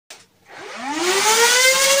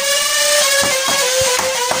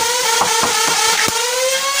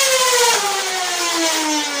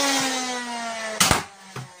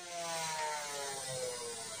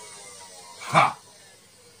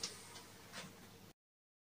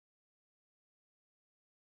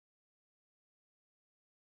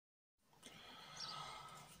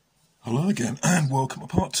Hello again and welcome to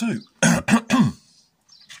part 2. There's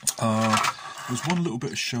one little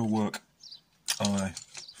bit of shell work I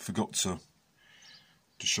forgot to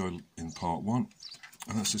show in part 1,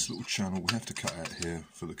 and that's this little channel we have to cut out here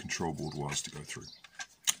for the control board wires to go through.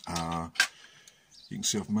 You can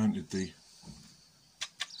see I've mounted the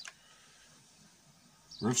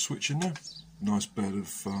rev switch in there. Nice bed of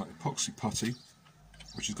epoxy putty,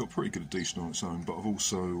 which has got pretty good adhesion on its own, but I've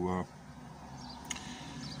also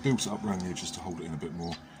built it up around the edges to hold it in a bit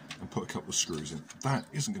more and put a couple of screws in. That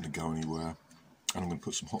isn't going to go anywhere, and I'm going to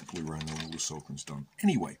put some hot glue around there when all the soldering's done.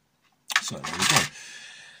 Anyway, so there we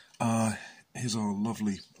go. Here's our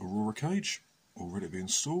lovely Aurora cage, all ready to be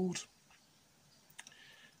installed.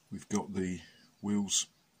 We've got the wheels.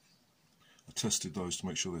 I tested those to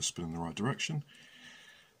make sure they're spinning in the right direction.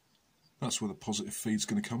 That's where the positive feed's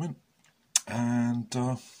going to come in. And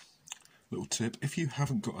little tip, if you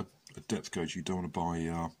haven't got a depth gauge, you don't want to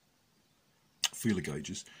buy feeler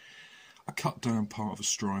gauges. A cut down part of a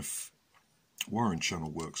Stryfe wiring channel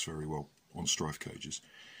works very well on Stryfe cages.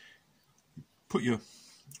 You put your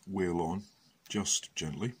wheel on just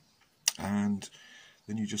gently, and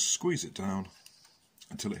then you just squeeze it down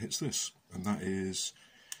until it hits this, and that is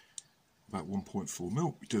about 1.4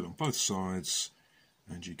 mil. You do it on both sides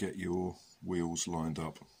and you get your wheels lined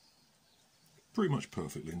up pretty much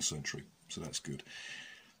perfectly in century, so that's good.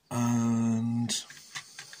 And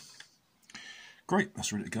great,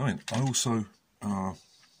 that's ready to go in. I also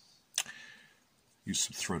used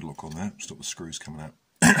some thread lock on there, stop the screws coming out.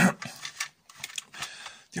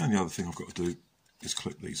 The only other thing I've got to do is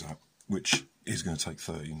clip these out, which is going to take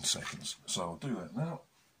 13 seconds. So I'll do that now.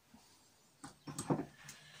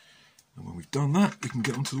 And when we've done that, we can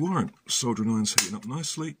get onto the wiring. Soldering iron's heating up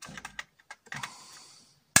nicely.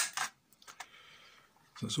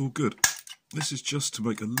 So that's all good. This is just to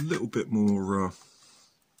make a little bit more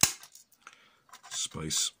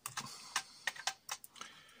space.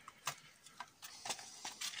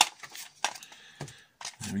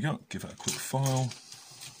 There we go, give that a quick file.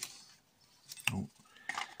 Oh,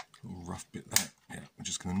 a little rough bit there. Yeah, we're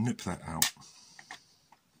just going to nip that out.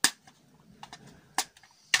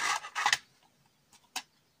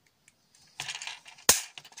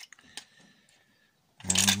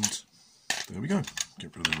 And there we go,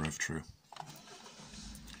 get rid of the rev true.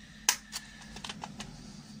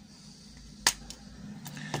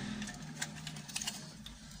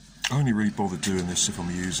 I only really bother doing this if I'm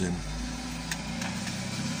using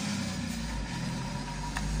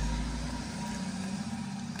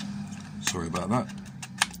sorry about that.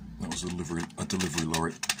 That was a delivery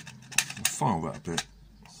lorry. I'll file that a bit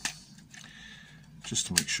just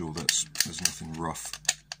to make sure there's nothing rough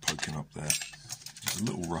poking up there. There's a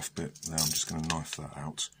little rough bit there. I'm just going to knife that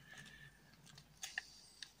out.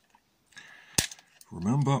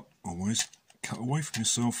 Remember, always cut away from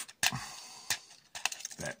yourself.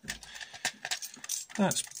 There.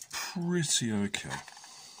 That's pretty okay.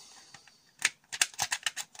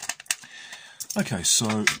 Okay,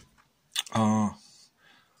 so I'm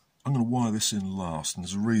going to wire this in last, and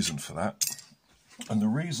there's a reason for that. And the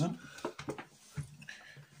reason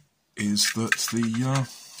is that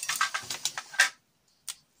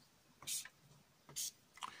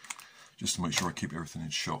just to make sure I keep everything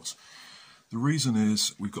in shot. The reason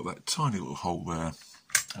is we've got that tiny little hole there,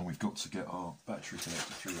 and we've got to get our battery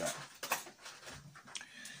connector through that.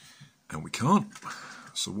 And we can't,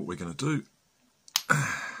 so what we're going to do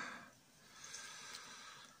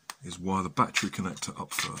is wire the battery connector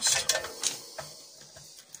up first.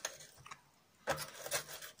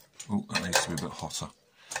 Oh, that needs to be a bit hotter.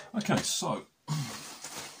 Okay, so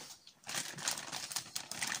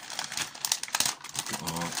got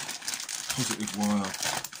our positive wire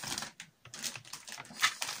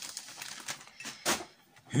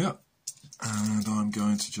here, and I'm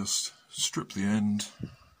going to just strip the end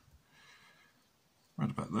right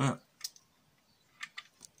about there.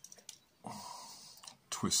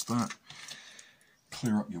 Twist that,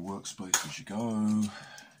 clear up your workspace as you go. Don't need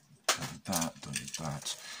that, don't need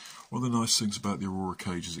that. One of the nice things about the Aurora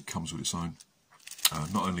cage is it comes with its own,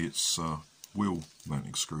 not only its wheel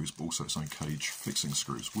mounting screws, but also its own cage fixing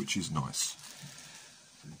screws, which is nice.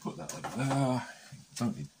 So you put that over there,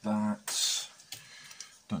 don't need that,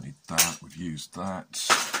 don't need that, we've used that.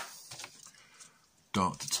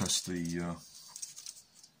 Dart to test the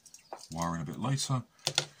wiring a bit later.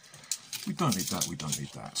 We don't need that, we don't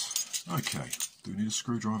need that. Okay, do we need a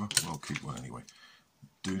screwdriver? Well, I'll keep one anyway.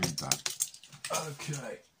 Do need that.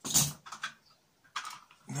 Okay.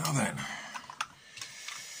 Now then,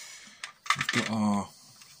 we've got our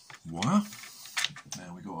wire.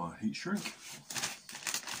 Now we've got our heat shrink,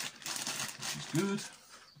 which is good.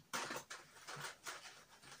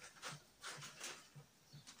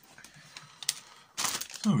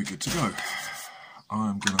 So we're good to go.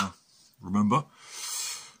 I'm going to remember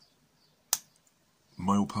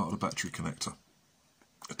male part of the battery connector.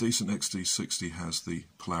 A decent XT60 has the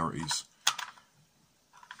polarities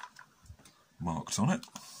marked on it.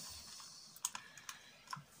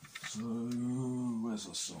 So, where's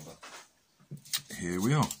our solder? Here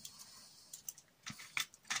we are.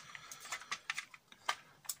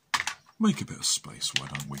 Make a bit of space, why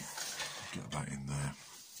don't we? Get that in there.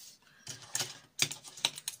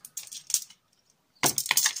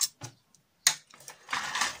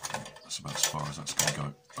 That's about as far as that's going to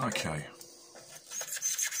go. Okay.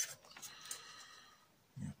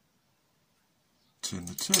 Tin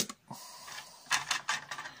the tip.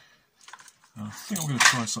 And I think I'm going to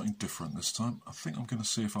try something different this time. I think I'm going to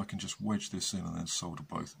see if I can just wedge this in and then solder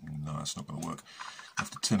both. No, it's not going to work. I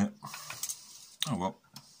have to tin it. Oh well.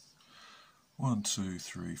 1, 2,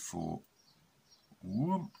 3, 4.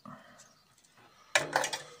 1.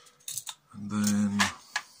 And then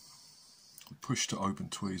the push to open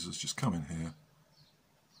tweezers just come in here.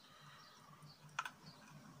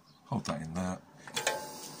 Hold that in there.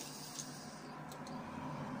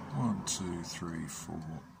 1, 2, 3, 4.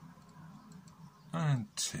 And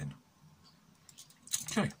tin.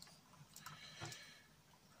 Okay.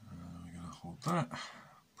 We're going to hold that,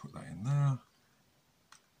 put that in there.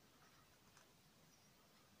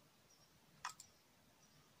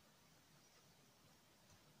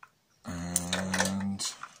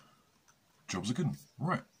 And job's a good one.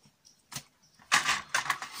 Right.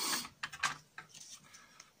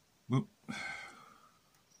 Whoop.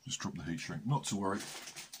 Just drop the heat shrink. Not to worry.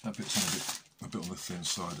 That bit's on a bit on the thin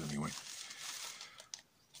side anyway.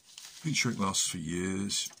 Heat shrink lasts for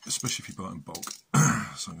years, especially if you buy it in bulk.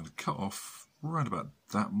 So I'm going to cut off right about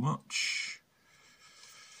that much.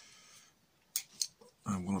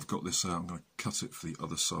 And while I've got this out, I'm going to cut it for the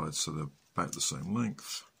other side so they're about the same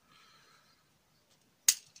length.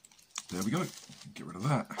 There we go. Get rid of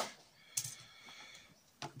that.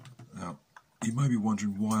 Now, you may be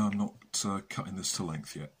wondering why I'm not cutting this to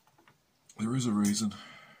length yet. There is a reason,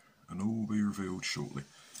 and all will be revealed shortly.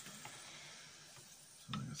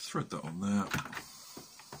 So I'm going to thread that on there.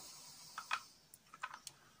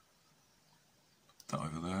 Put that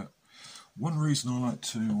over there. One reason I like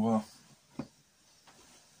to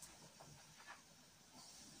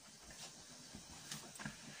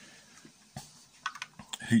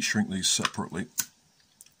heat shrink these separately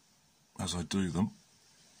as I do them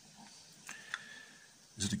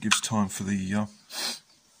is that it gives time for the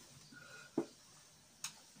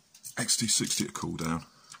XT60 to cool down.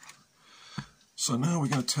 So now we're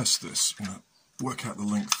going to test this. We're going to work out the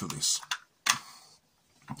length for this.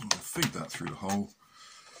 I'm going to feed that through the hole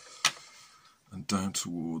and down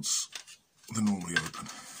towards the normally open.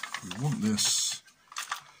 We want this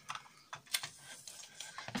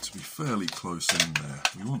to be fairly close in there.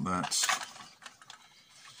 We want that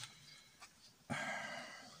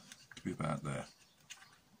to be about there.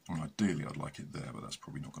 I mean, ideally I'd like it there, but that's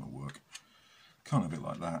probably not going to work. Can't have it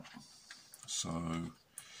like that. So,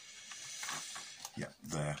 yeah,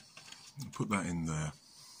 there. I'll put that in there.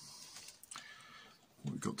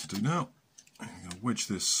 What we've got to do now, I'm going to wedge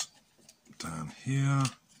this down here.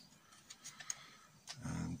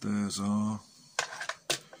 And there's our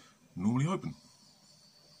normally open.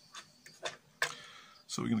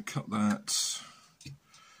 So we're going to cut that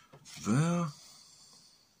there.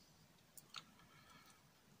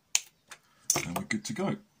 And we're good to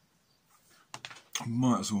go. I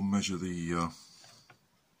might as well measure the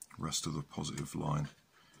rest of the positive line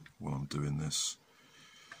while I'm doing this,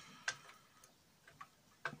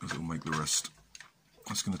 because it will make the rest.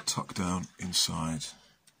 I'm just going to tuck down inside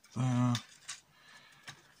there,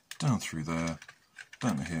 down through there,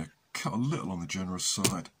 down to here, cut a little on the generous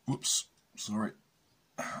side. Whoops, sorry.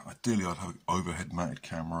 Ideally I'd have an overhead mounted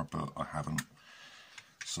camera, but I haven't,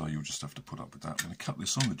 so you'll just have to put up with that. I'm going to cut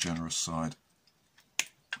this on the generous side,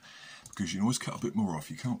 because you can always cut a bit more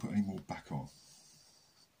off, you can't put any more back on.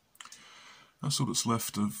 That's all that's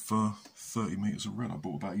left of 30 metres of red I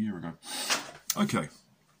bought about a year ago. Okay,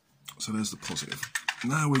 so there's the positive.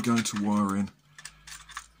 Now we're going to wire in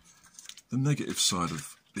the negative side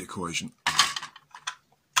of the equation.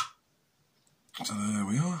 So there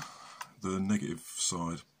we are, the negative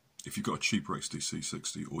side. If you've got a cheaper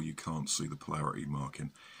XT60 or you can't see the polarity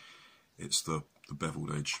marking, it's the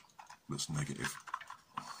beveled edge that's negative.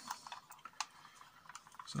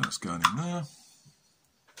 So that's going in there.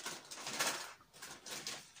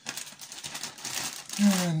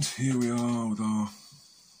 And here we are with our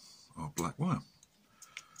black wire.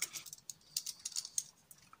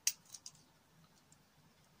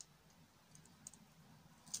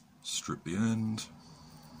 Strip the end.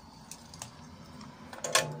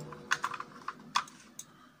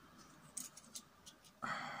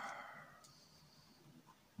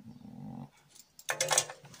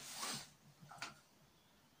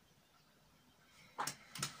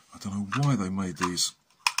 And why they made these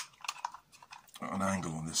at an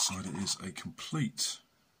angle on this side, it is a complete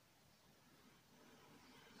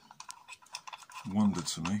wonder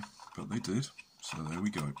to me, but they did, so there we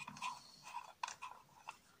go.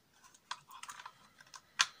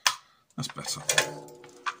 That's better.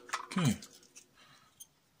 Okay,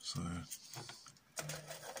 so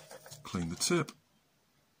clean the tip,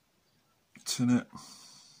 tin it,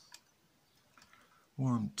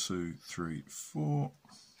 1, 2, 3, 4.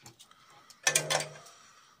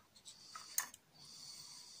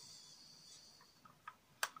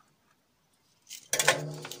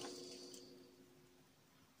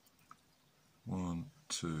 One,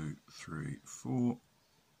 2, 3, 4.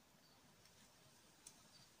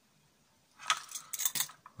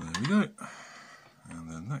 There we go. And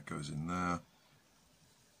then that goes in there.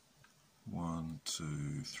 1,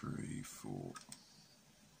 2, 3, 4.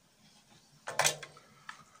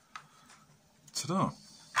 Ta-da.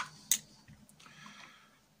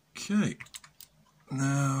 Okay.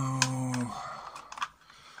 Now,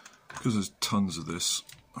 because there's tons of this,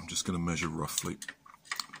 I'm just going to measure roughly.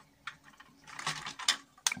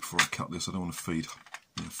 Before I cut this, I don't want to feed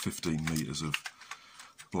 15 metres of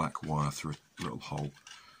black wire through a little hole.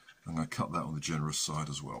 I'm going to cut that on the generous side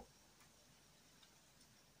as well.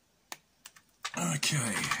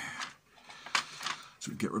 Okay,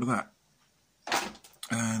 so we get rid of that.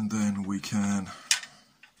 And then we can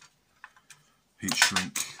heat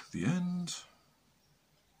shrink the end.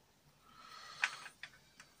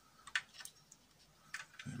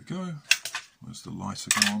 There we go. Where's the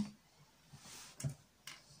lighter gone?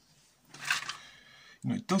 You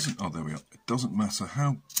know, it doesn't, oh there we are, it doesn't matter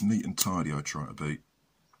how neat and tidy I try to be,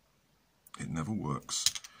 it never works.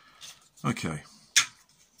 Okay,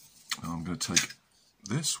 now I'm going to take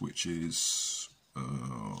this, which is,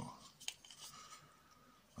 I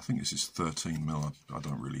think this is 13mm, I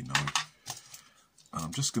don't really know, and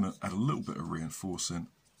I'm just going to add a little bit of reinforcing,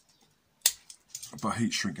 but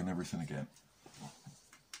heat shrinking everything again.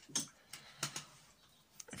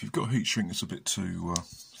 If you've got a heat shrink that's a bit too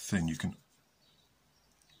thin, you can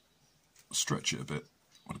stretch it a bit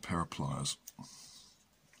with a pair of pliers,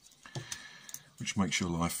 which makes your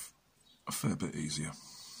life a fair bit easier.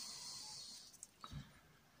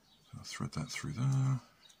 So I'll thread that through there.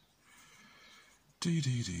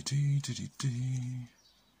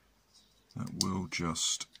 That will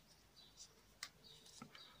just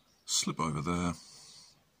slip over there,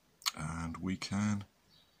 and we can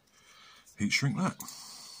heat shrink that.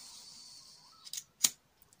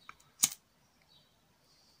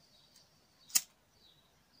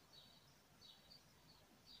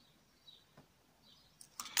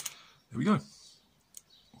 There we go.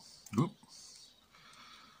 Whoop.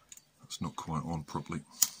 That's not quite on properly.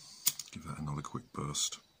 Give that another quick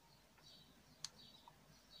burst.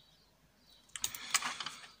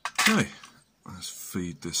 Okay, let's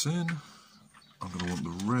feed this in. I'm going to want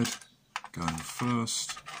the red going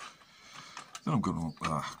first. Then I'm going to want,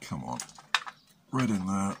 come on, red in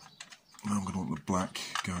there. Now I'm going to want the black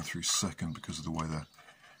going through second because of the way they're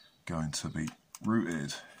going to be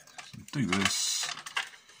routed. So do this.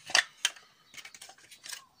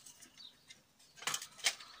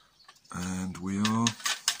 And we are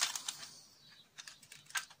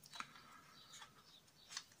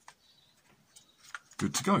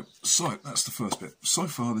good to go. So that's the first bit. So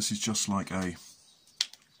far this is just like a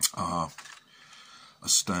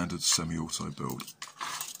standard semi-auto build.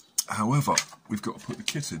 However, we've got to put the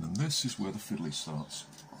kit in, and this is where the fiddly starts.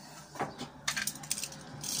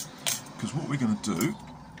 Because what we're going to do,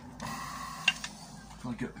 if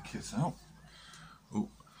I get the kit out, oh,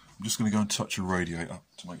 I'm just going to go and touch a radiator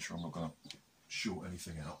to make sure I'm not going to short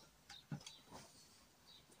anything out.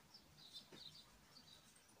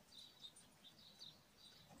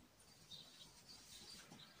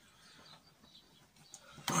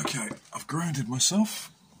 Okay, I've grounded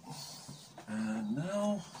myself, and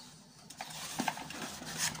now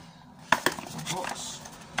the box,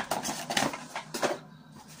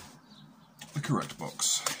 the correct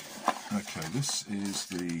box. Okay, this is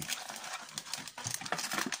the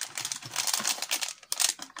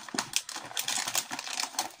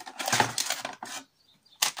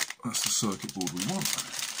that's the circuit board we want.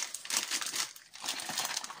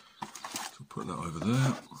 So put that over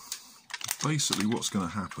there. Basically what's going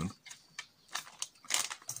to happen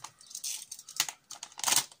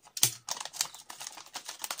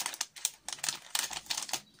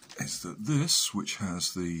is that this, which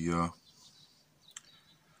has the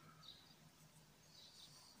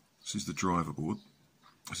this is the driver board,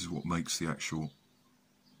 this is what makes the actual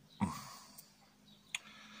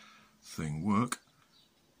thing work.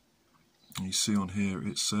 And you see on here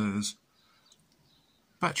it says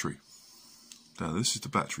battery. Now this is the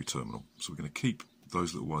battery terminal, so we're going to keep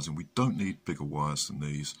those little wires in. We don't need bigger wires than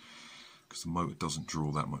these because the motor doesn't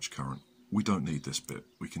draw that much current. We don't need this bit.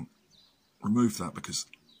 We can remove that because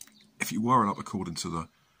if you wire it up according to the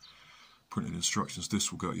printed instructions,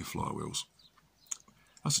 this will go to your flywheels.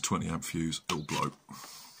 That's a 20 amp fuse, it'll blow.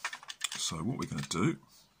 So what we're going to do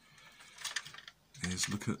is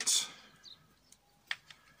look at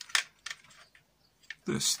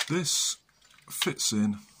this. This fits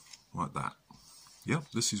in like that. Yeah,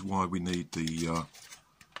 this is why we need the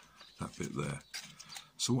that bit there.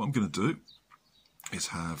 So what I'm going to do is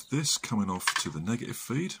have this coming off to the negative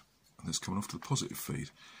feed and this coming off to the positive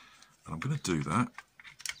feed. And I'm going to do that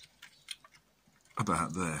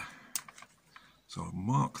about there. So I'll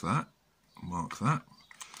mark that,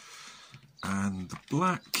 and the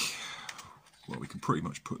black, well, we can pretty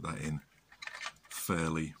much put that in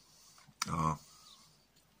fairly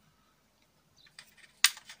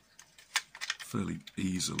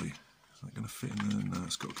easily. Is that going to fit in there? No,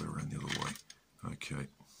 it's got to go around the other way. Okay.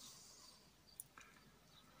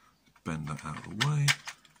 Bend that out of the way.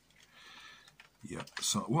 Yeah,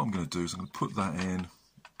 so what I'm going to do is I'm going to put that in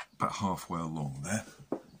about halfway along there.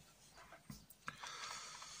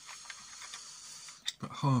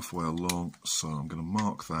 About halfway along, so I'm going to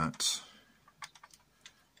mark that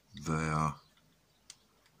there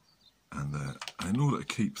and there. And in order to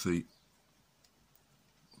keep the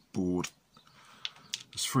board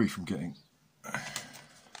as free from getting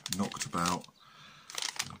knocked about,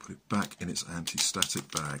 I'm going to put it back in its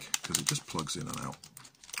anti-static bag because it just plugs in and out.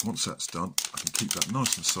 Once that's done, I can keep that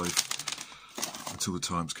nice and safe until the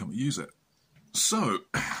time's come to use it. So,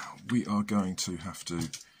 we are going to have to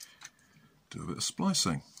do a bit of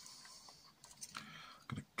splicing.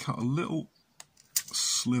 I'm going to cut a little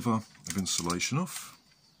sliver of insulation off.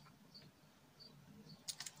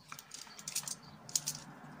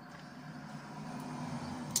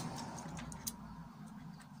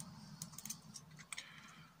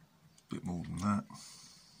 A bit more than that.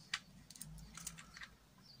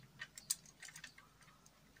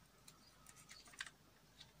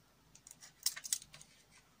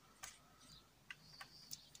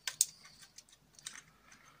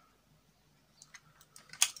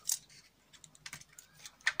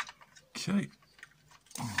 Okay,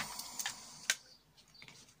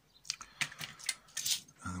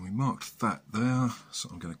 and we marked that there, so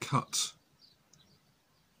I'm going to cut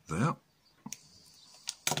there,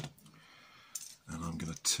 and I'm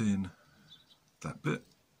going to tin that bit.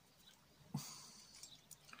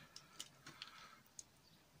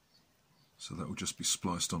 So that will just be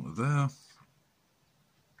spliced onto there,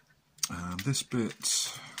 and this bit,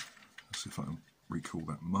 let's see if I can recall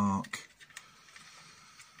that mark.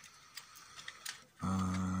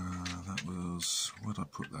 That was, where did I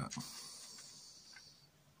put that?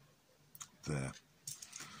 There.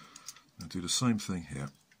 I'll do the same thing here.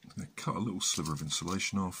 I'm going to cut a little sliver of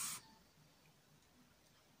insulation off.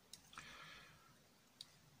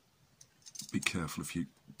 Be careful if you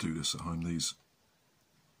do this at home, these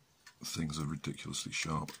things are ridiculously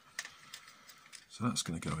sharp. So that's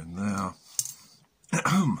going to go in there.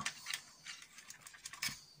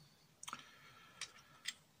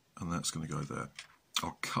 And that's going to go there.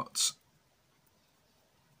 I'll cut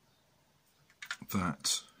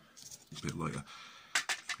that a bit later.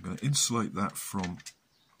 I'm going to insulate that from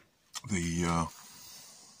the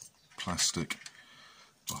plastic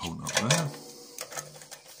by holding up there.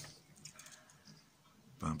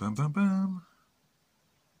 Bam, bam, bam, bam.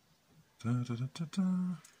 Da, da, da, da,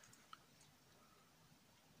 da.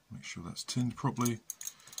 Make sure that's tinned properly.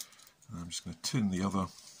 And I'm just going to tin the other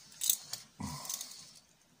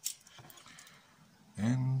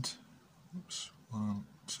end. Oops. 1,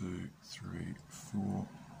 2, 3, 4.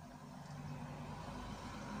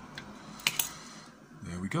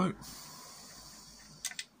 There we go.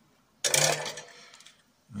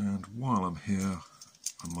 And while I'm here,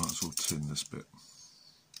 I might as well tin this bit.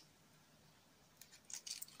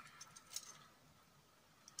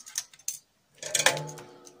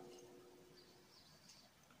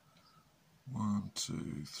 One,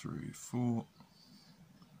 2, 3, 4.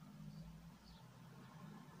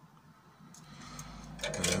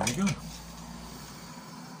 There we go.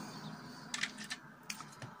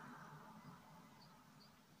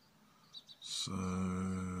 So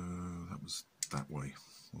that was that way,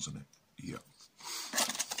 wasn't it? Yeah.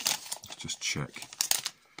 Let's just check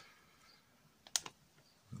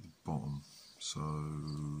at the bottom. So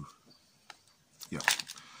yeah,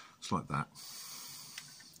 it's like that.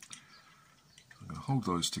 I'm going to hold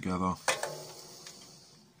those together.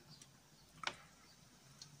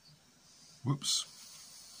 Whoops.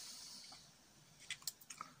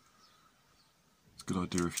 It's a good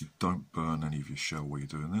idea if you don't burn any of your shell while you're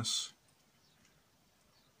doing this.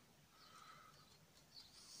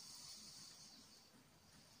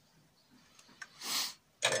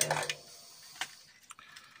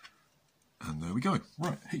 And there we go.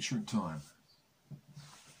 Right, heat shrink time.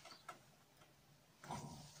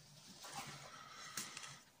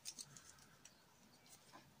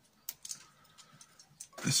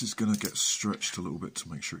 This is going to get stretched a little bit to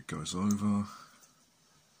make sure it goes over.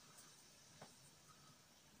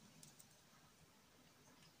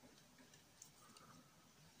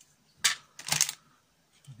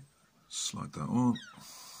 Slide that on.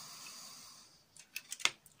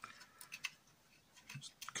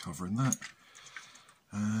 Just covering that.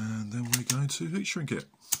 And then we're going to heat shrink it.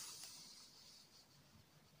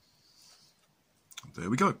 There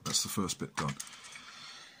we go. That's the first bit done.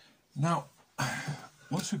 Now,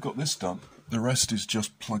 once we've got this done, the rest is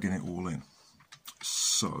just plugging it all in.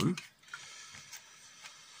 So,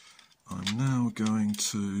 I'm now going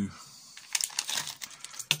to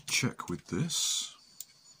check with this.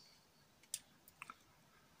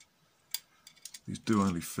 These do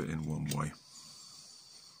only fit in one way.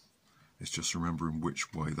 It's just remembering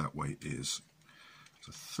which way that way is. So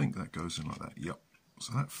I think that goes in like that. Yep.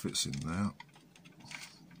 So that fits in there.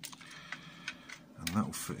 And that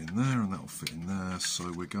will fit in there, and that will fit in there.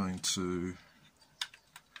 So we're going to,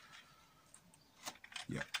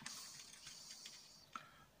 yeah,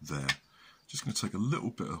 there. Just going to take a little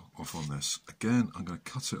bit off on this. Again, I'm going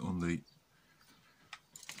to cut it on the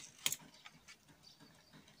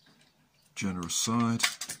generous side.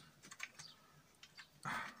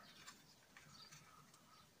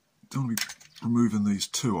 Don't want to be removing these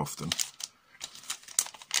too often,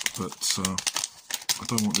 but I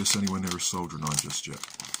don't want this anywhere near a soldering iron just yet.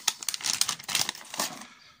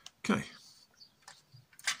 Okay,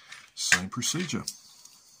 same procedure.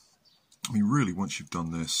 I mean, really, once you've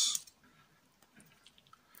done this,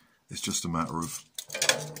 it's just a matter of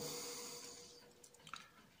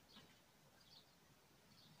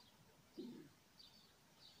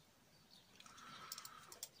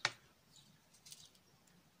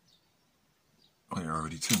I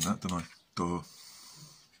already tinned that, didn't I? Duh.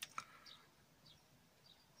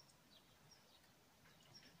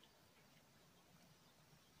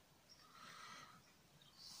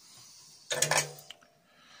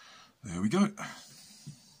 There we go.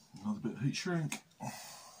 Another bit of heat shrink.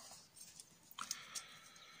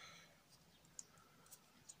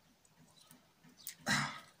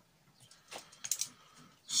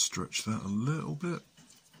 Stretch that a little bit.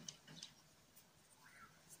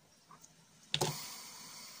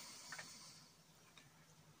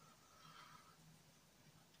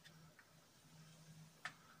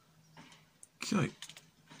 Okay.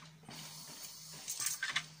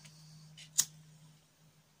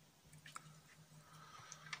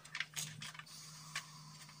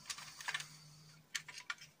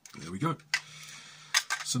 There we go.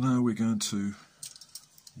 So now we're going to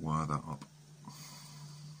wire that up.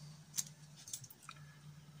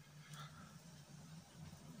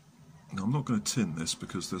 Now I'm not going to tin this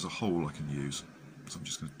because there's a hole I can use. So I'm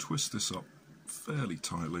just going to twist this up fairly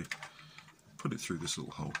tightly, put it through this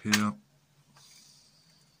little hole here.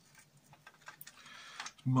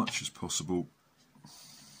 As much as possible.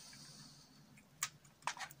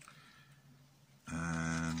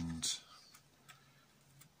 And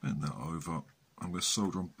bend that over. I'm going to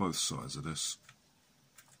solder on both sides of this.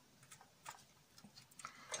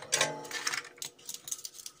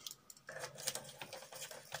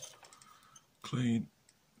 Clean,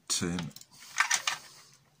 tin,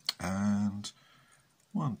 and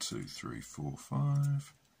 1, 2, 3, 4,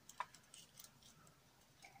 5.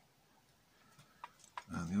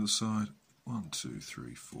 And the other side, 1, 2,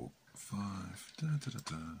 3, 4, 5. Da, da, da,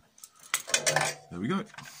 da. There we go.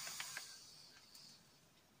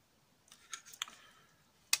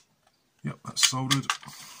 Yep, that's soldered.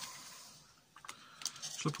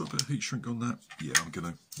 Shall I put a bit of heat shrink on that? Yeah, I'm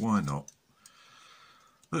gonna. Why not?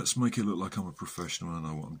 Let's make it look like I'm a professional and I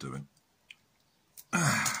know what I'm doing.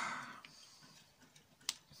 Of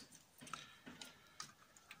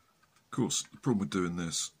course, the problem with doing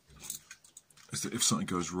this is that if something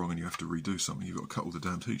goes wrong and you have to redo something, you've got to cut all the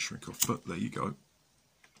damned heat shrink off. But there you go.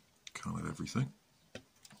 Can't have everything.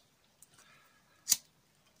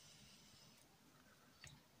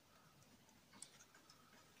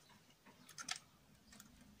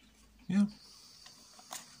 Yeah.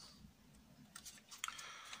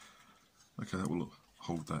 Okay, that will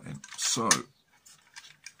hold that in. So,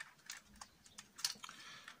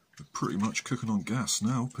 we're pretty much cooking on gas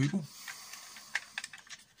now, people.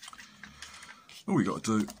 All we got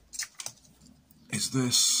to do is is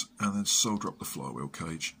this, and then solder up the flywheel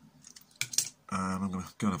cage. And I'm going to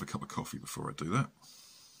go and have a cup of coffee before I do that.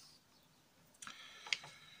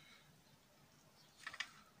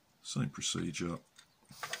 Same procedure.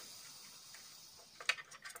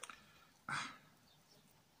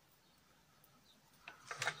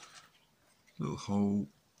 Little hole.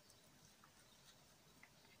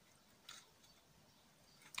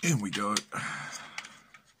 In we go.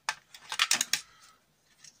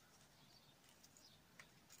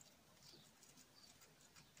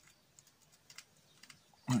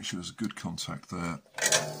 Make sure there's a good contact there.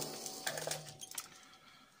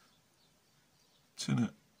 Tin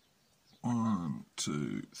it. 1,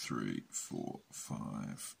 2, 3, 4,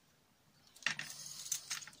 5.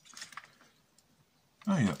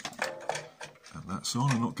 Oh yeah. And that's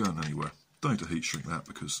on and not going anywhere. Don't need to heat shrink that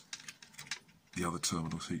because the other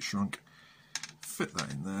terminal's heat shrunk. Fit that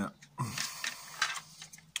in there.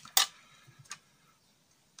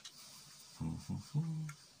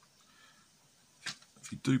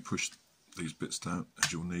 If you do push these bits down,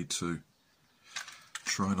 as you'll need to,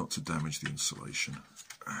 try not to damage the insulation.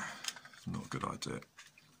 Not a good idea.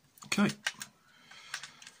 Okay,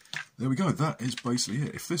 there we go. That is basically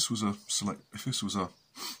it. If this was a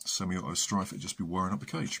semi-auto Stryfe, it'd just be wiring up the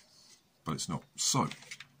cage, but it's not. So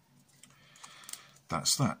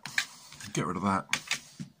that's that. Get rid of that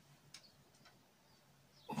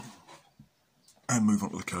and move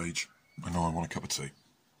on to the cage. And now I want a cup of tea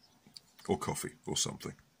or coffee or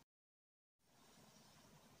something.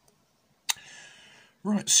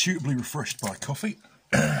 Right, suitably refreshed by coffee,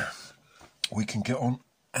 we can get on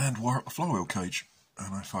and wire up the flywheel cage.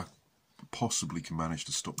 And if I possibly can manage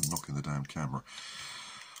to stop knocking the damn camera.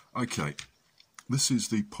 Okay, this is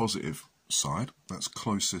the positive side. That's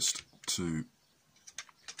closest to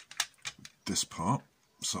this part.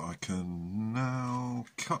 So I can now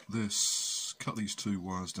cut these two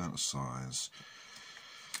wires down to size.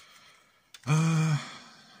 Okay.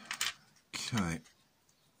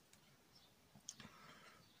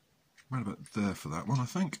 Right about there for that one, I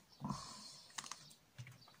think.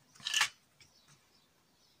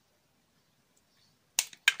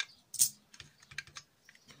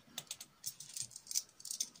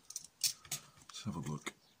 Let's have a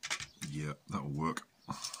look. Yeah, that'll work.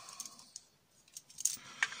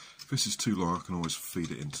 If this is too long, I can always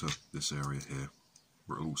feed it into this area here,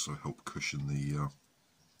 where it'll also help cushion the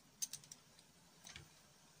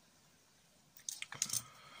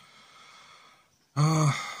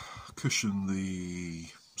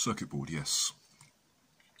circuit board, yes.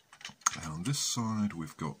 And on this side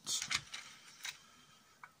we've got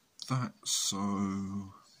that, so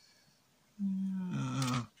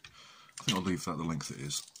yeah, I think I'll leave that the length it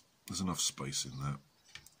is. There's enough space in there.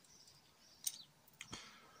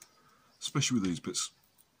 Especially with these bits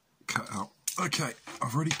cut out. Okay,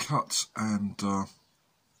 I've already cut and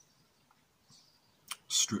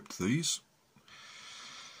stripped these.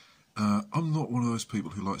 I'm not one of those people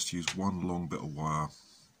who likes to use one long bit of wire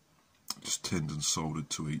just tinned and soldered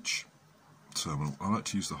to each terminal. I like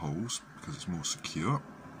to use the holes because it's more secure,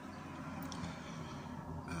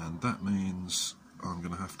 and that means I'm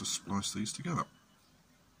going to have to splice these together.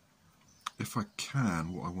 If I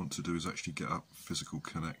can, what I want to do is actually get a physical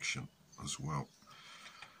connection as well.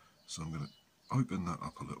 So I'm going to open that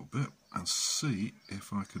up a little bit and see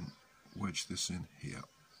if I can wedge this in here.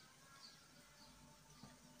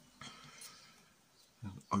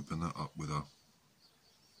 And open that up with a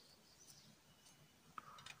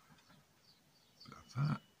bit of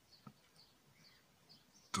that.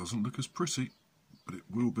 Doesn't look as pretty, but it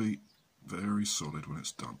will be very solid when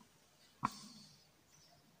it's done. Is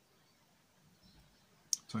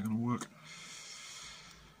that going to work?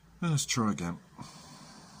 Let's try again.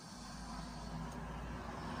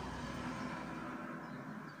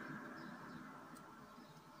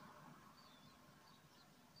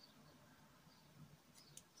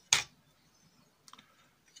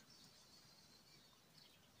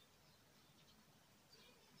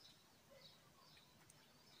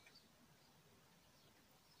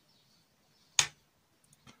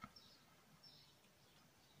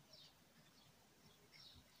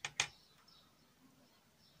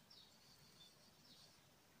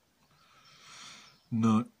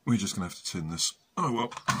 No, we're just going to have to tin this. Oh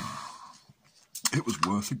well, it was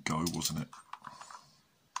worth a go, wasn't it?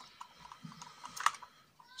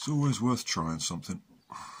 It's always worth trying something.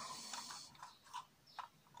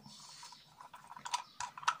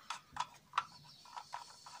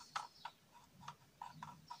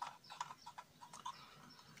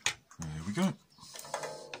 There we go.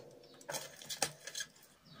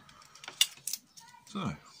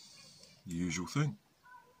 So, usual thing.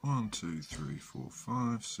 1, 2, 3, 4,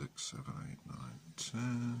 5, 6, 7, 8, 9,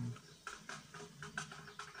 10.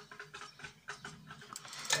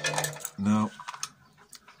 Now,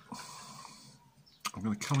 I'm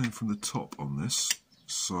going to come in from the top on this,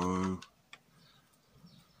 so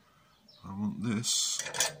I want this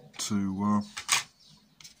to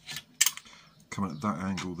come at that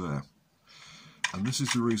angle there. And this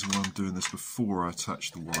is the reason why I'm doing this before I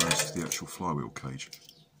attach the wires to the actual flywheel cage.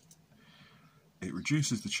 It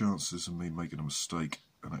reduces the chances of me making a mistake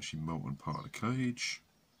and actually melting part of the cage.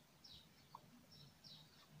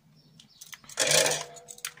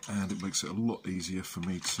 And it makes it a lot easier for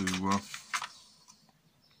me to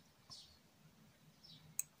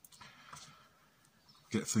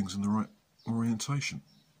get things in the right orientation.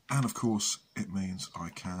 And of course, it means I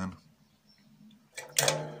can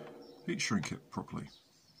heat shrink it properly.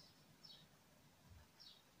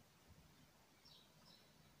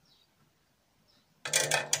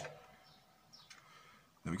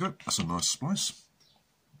 There we go, that's a nice splice.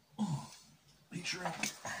 Oh, heat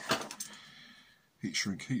shrink. Heat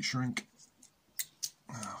shrink, heat shrink.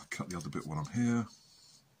 I'll cut the other bit while I'm here.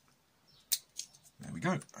 There we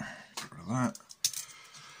go. Get rid of that.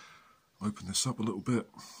 Open this up a little bit.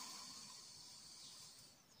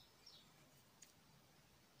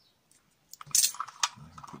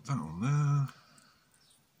 Put that on there.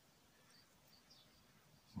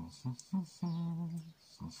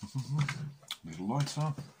 Need a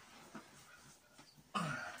lighter.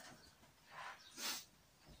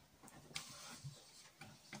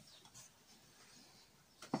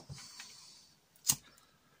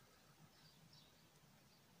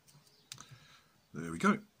 There we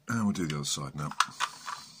go. And we'll do the other side now.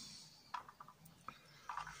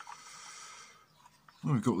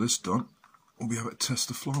 When we've got this done, we'll be able to test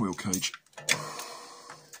the flywheel cage.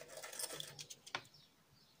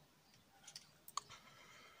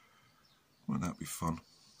 Won't that be fun?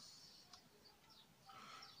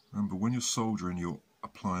 Remember, when you're soldering, you're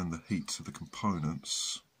applying the heat to the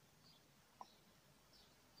components.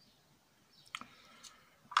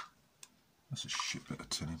 That's a shit bit of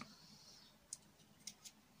tinning.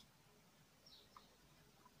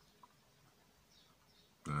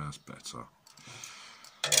 That's better.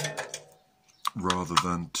 Rather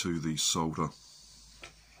than to the solder.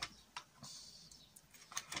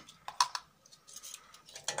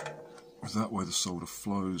 That way the solder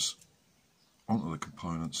flows onto the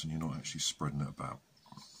components and you're not actually spreading it about.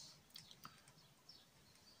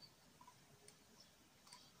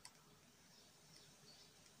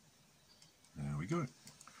 There we go.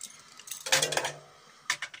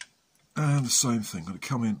 And the same thing, I'm going to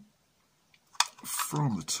come in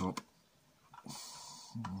from the top.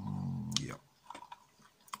 Yeah.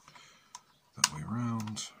 That way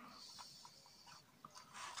around.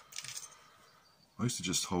 I used to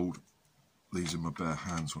just hold these in my bare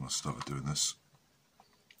hands when I started doing this,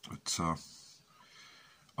 but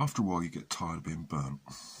after a while you get tired of being burnt.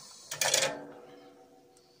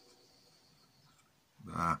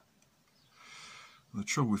 And the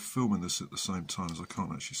trouble with filming this at the same time is I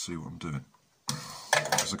can't actually see what I'm doing,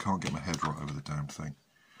 because I can't get my head right over the damn thing.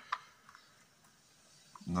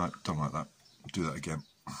 No, don't like that. Do that again.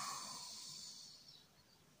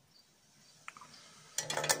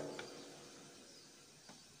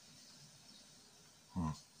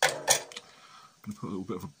 I'm going to put a little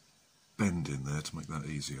bit of a bend in there to make that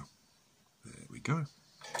easier. There we go.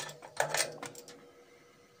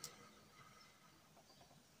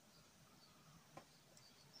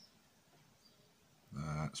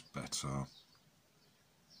 That's better.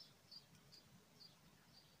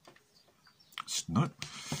 No.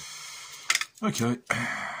 Okay.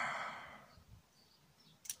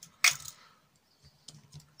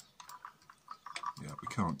 Yeah, we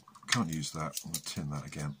can't use that. I'm going to tin that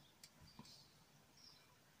again.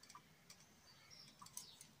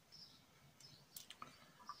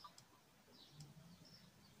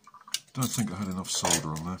 Don't think I had enough solder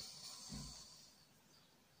on there.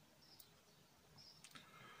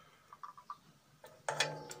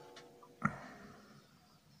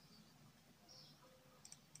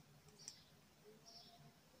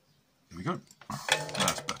 Here we go.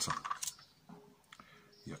 That's better.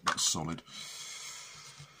 Yep, that's solid.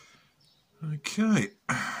 Okay.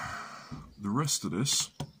 The rest of this,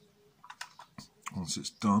 once it's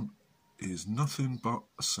done, is nothing but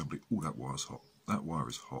assembly. Oh, that wire's hot. That wire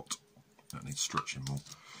is hot. That needs stretching more.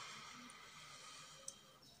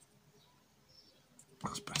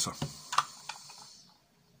 That's better.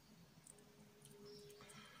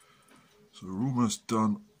 So we're almost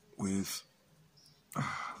done with the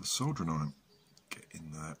soldering iron. Get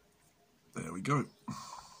in there. There we go.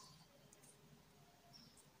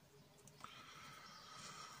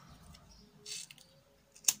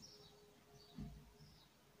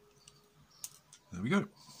 There we go.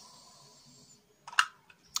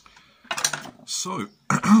 So,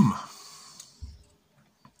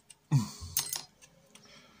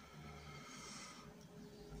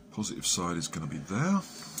 positive side is going to be there,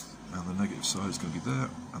 and the negative side is going to be there,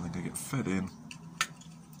 and they're going to get fed in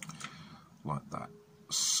like that.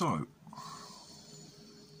 So,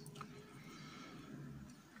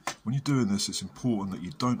 when you're doing this, it's important that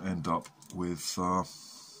you don't end up with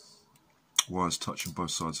wires touching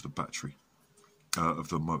both sides of the battery, of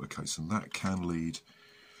the motor case, and that can lead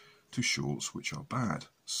to shorts, which are bad.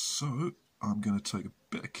 So I'm going to take a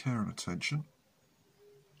bit of care and attention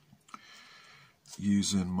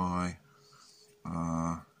using my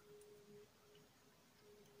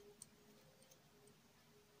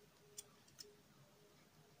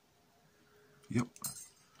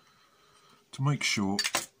to make sure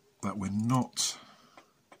that we're not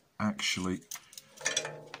actually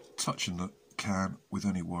touching the can with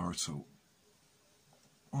any wire at all.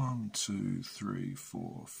 1, 2, 3,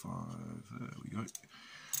 4, 5, there we go.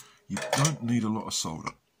 You don't need a lot of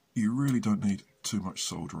solder. You really don't need too much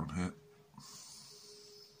solder on here.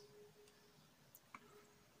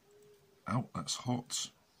 Ow, that's hot.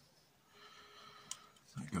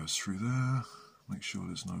 That goes through there. Make sure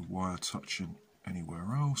there's no wire touching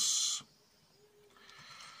anywhere else.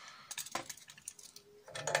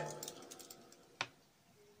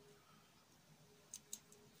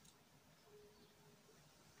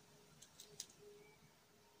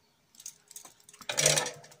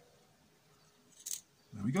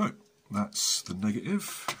 There we go. That's the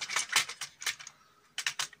negative.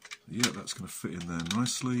 Yeah, that's going to fit in there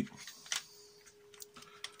nicely.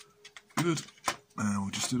 Good. And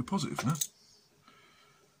we'll just do the positive now.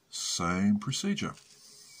 Same procedure.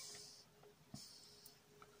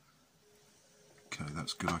 Okay,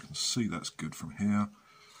 that's good. I can see that's good from here.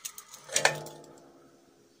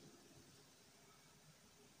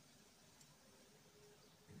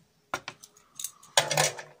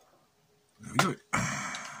 There we go.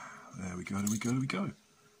 There we go, there we go, there we go.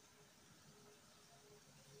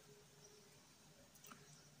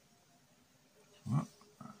 Right.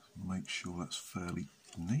 Make sure that's fairly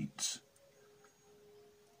neat.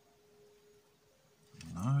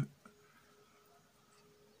 No.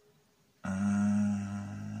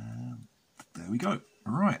 And there we go.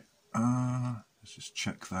 All right. Let's just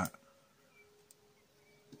check that.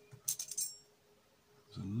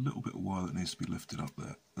 There's a little bit of wire that needs to be lifted up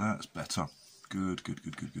there. That's better. Good, good,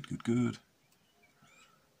 good, good, good, good, good.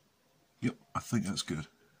 Yep, I think that's good.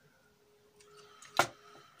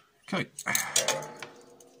 Okay.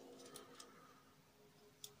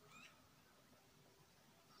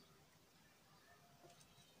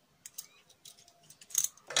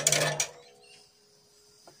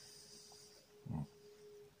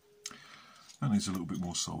 That needs a little bit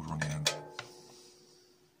more solder on the end.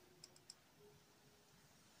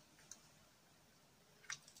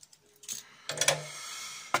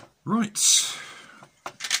 Right.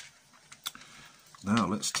 Now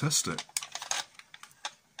let's test it.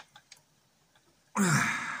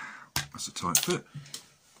 That's a tight fit.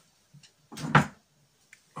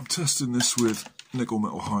 I'm testing this with nickel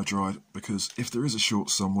metal hydride because if there is a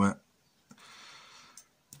short somewhere,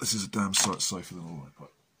 this is a damn sight safer than all I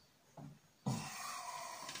put.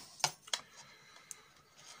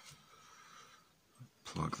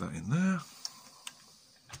 Plug that in there.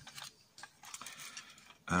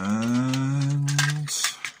 And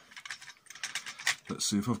let's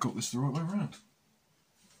see if I've got this the right way around.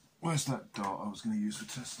 Where's that dart I was going to use for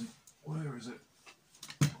testing? Where is it?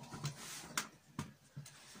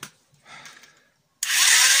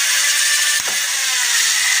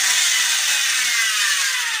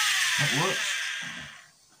 That works.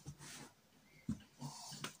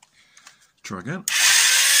 Try again.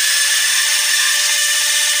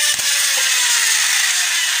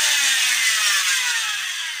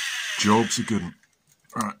 Job's a good one.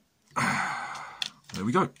 Alright, there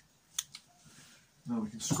we go. Now we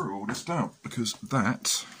can screw all this down because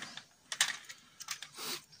that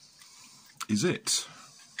is it.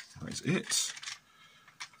 That is it.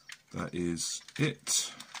 That is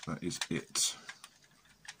it. That is it.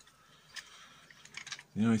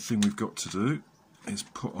 The only thing we've got to do is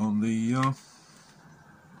put on the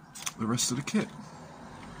rest of the kit.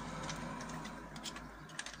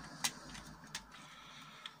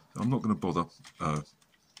 I'm not going to bother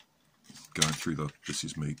going through this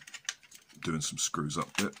is me doing some screws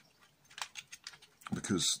up bit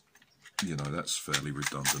because, you know, that's fairly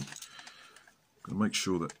redundant. I'm going to make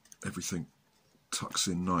sure that everything tucks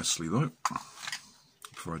in nicely though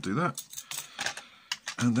before I do that,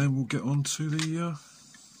 and then we'll get on to the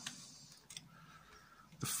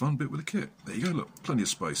the fun bit with the kit. There you go, look, plenty of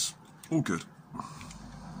space, all good.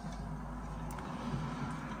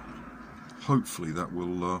 Hopefully that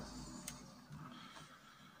will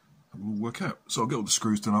work out. So I'll get all the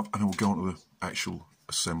screws done up and then we'll go on to the actual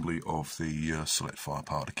assembly of the select fire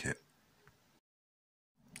part of the kit.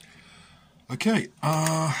 Okay,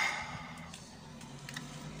 got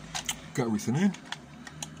everything in.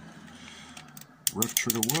 Rev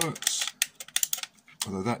trigger works,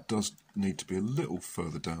 although that does need to be a little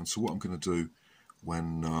further down. So what I'm going to do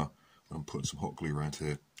when I'm putting some hot glue around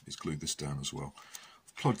here is glue this down as well.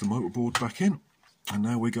 I've plugged the motor board back in, and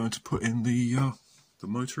now we're going to put in the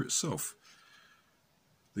motor itself.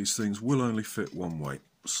 These things will only fit one way,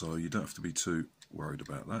 so you don't have to be too worried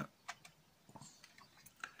about that.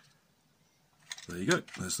 There you go,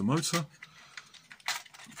 there's the motor.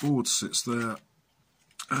 The board sits there,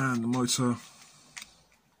 and the motor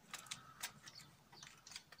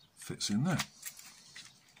fits in there.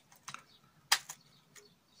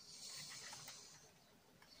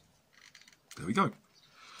 There we go.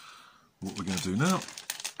 What we're going to do now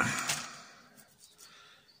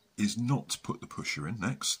is not put the pusher in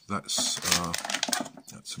next. That's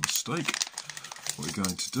a mistake. What we're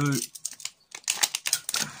going to do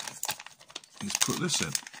is put this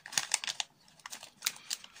in.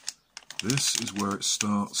 This is where it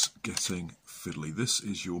starts getting fiddly. This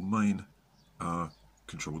is your main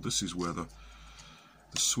control. This is where the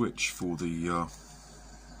switch for the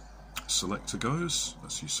selector goes.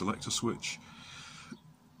 That's your selector switch.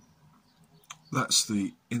 That's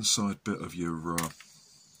the inside bit of your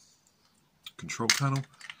control panel,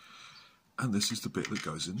 and this is the bit that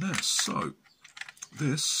goes in there. So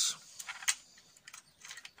this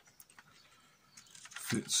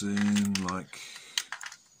fits in like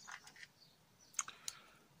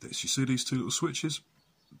this. You see these two little switches?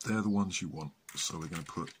 They're the ones you want. So we're going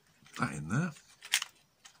to put that in there.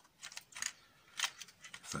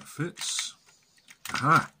 If that fits.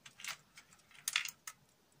 Aha!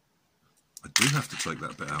 I do have to take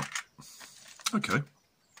that bit out. Okay,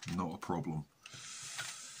 not a problem.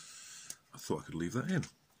 I thought I could leave that in.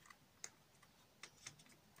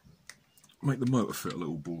 Make the motor fit a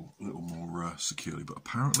little more securely, but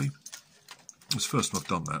apparently it's the first time I've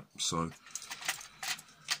done that, so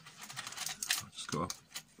I've just got to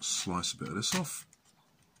slice a bit of this off.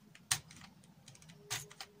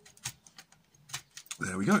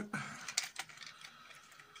 There we go.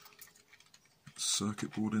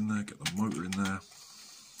 Circuit board in there, get the motor in there.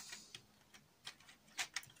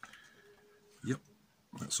 Yep,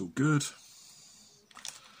 that's all good.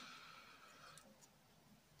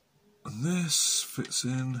 And this fits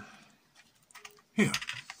in here.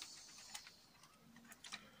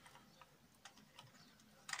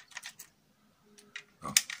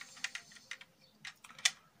 Oh.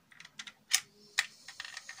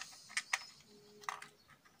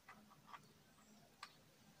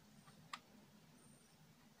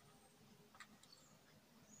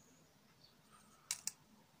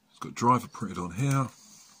 It's got driver printed on here.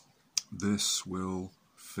 This will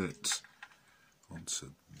fit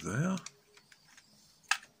onto there.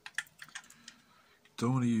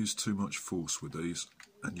 Don't want to use too much force with these,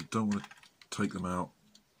 and you don't want to take them out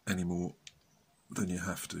any more than you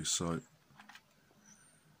have to, so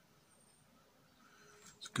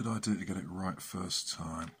it's a good idea to get it right first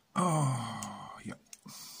time. Oh, yep.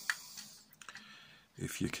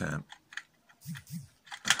 If you can.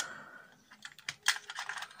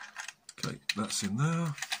 Okay, that's in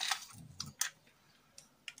there.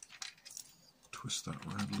 Twist that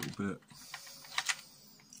around a little bit.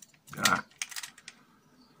 Ah.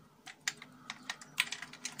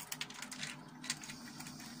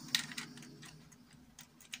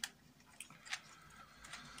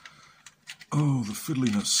 Oh, the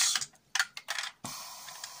fiddliness.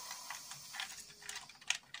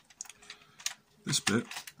 This bit,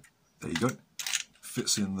 there you go,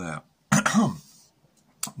 fits in there.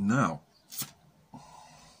 Now,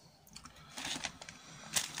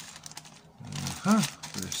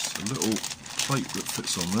 there's a little plate that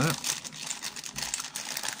fits on there,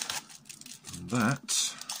 and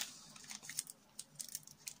that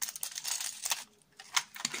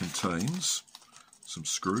contains some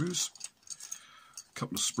screws, a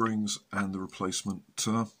couple of springs, and the replacement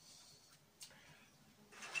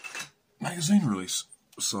magazine release.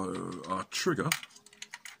 So our trigger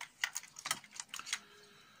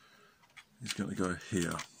is going to go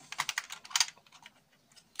here.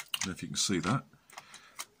 And if you can see that,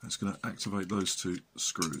 that's going to activate those two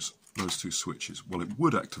screws, those two switches. Well, it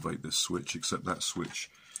would activate this switch, except that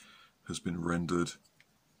switch has been rendered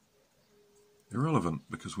irrelevant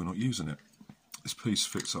because we're not using it. This piece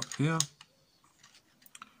fits up here,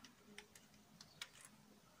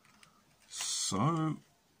 So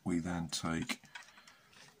we then take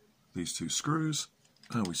these two screws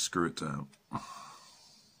and we screw it down.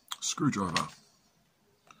 Screwdriver.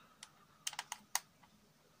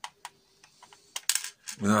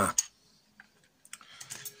 Ah.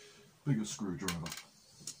 Bigger screwdriver.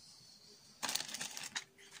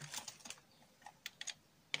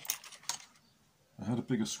 I had a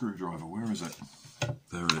bigger screwdriver. Where is it?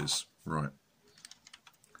 There it is. Right.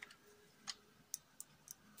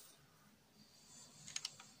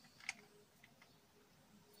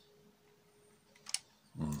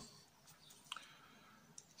 Mm.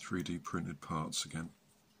 3D printed parts again.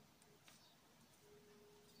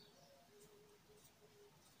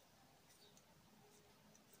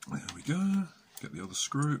 There we go. Get the other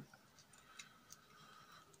screw.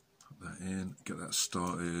 Put that in. Get that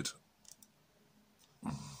started.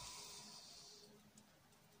 There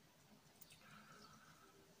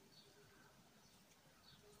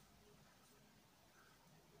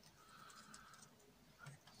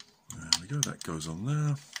we go. That goes on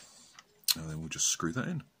there. And then we'll just screw that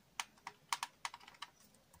in.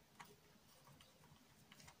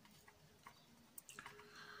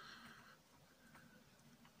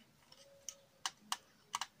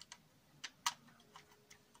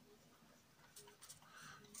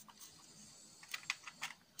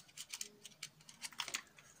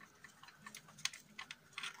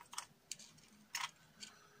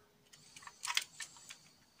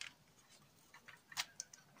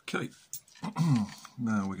 Okay,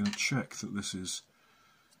 now we're going to check that this is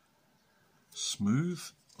smooth.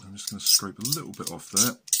 I'm just going to scrape a little bit off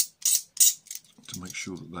there to make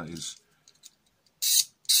sure that that is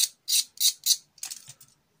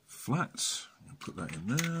flat. I'll put that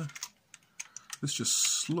in there. This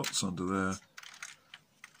just slots under there,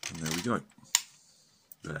 and there we go.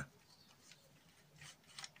 There.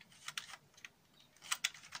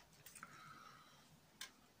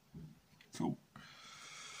 Cool.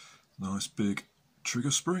 Nice big trigger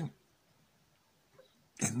spring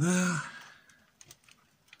in there.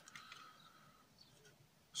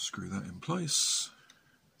 Screw that in place.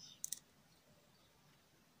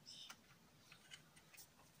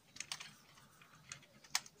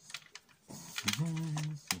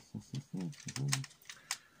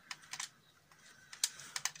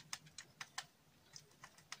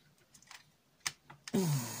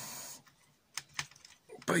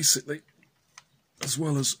 Basically, as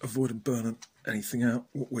well as avoiding burning anything out,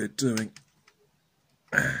 what we're doing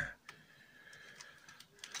yeah,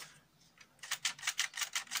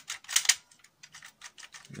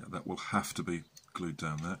 that will have to be glued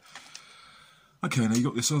down there. Okay, now you've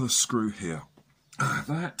got this other screw here.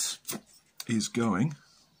 That is going,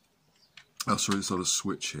 oh sorry, this other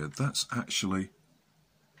switch here, that's actually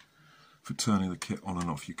for turning the kit on and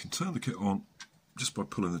off. You can turn the kit on just by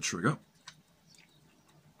pulling the trigger.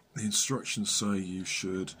 The instructions say you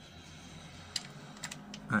should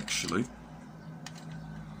actually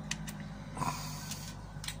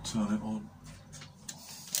turn it on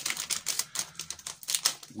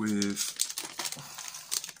with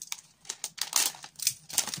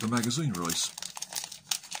the magazine release.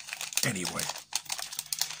 Anyway,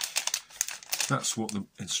 that's what the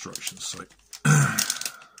instructions say.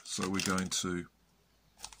 So we're going to,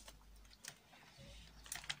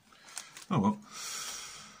 oh well,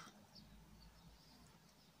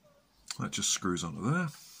 that just screws onto there.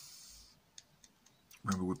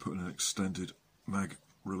 Remember, we're putting an extended mag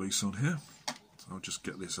release on here. So I'll just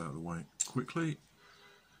get this out of the way quickly. Is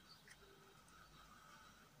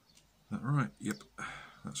that right? Yep,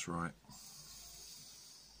 that's right.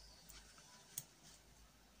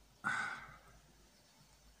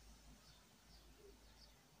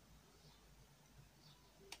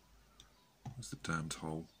 Where's the damned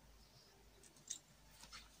hole?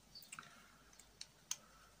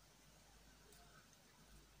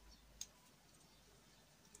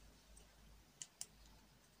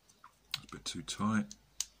 It's a bit too tight.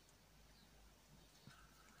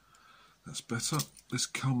 That's better. This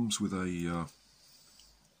comes with a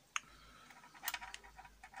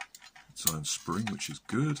its own spring, which is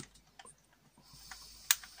good.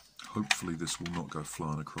 Hopefully this will not go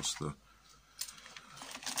flying across the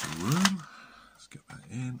room. Let's get that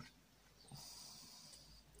in.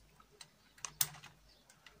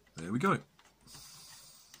 There we go.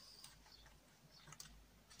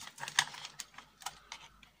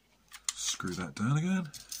 Screw that down again.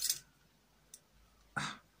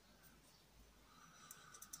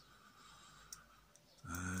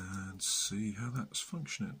 And see how that's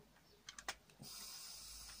functioning.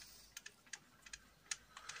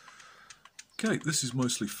 Okay, this is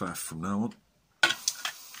mostly faff from now on.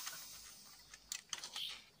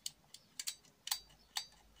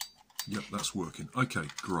 that's working. Okay,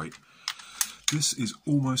 great. This is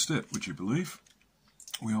almost it, would you believe?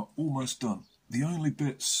 We are almost done. The only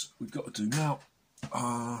bits we've got to do now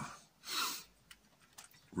are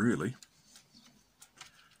really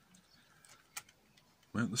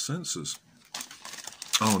mount the sensors.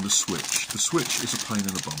 Oh, and the switch. The switch is a pain in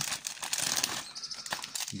the bum.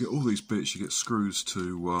 You get all these bits, you get screws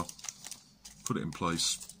to put it in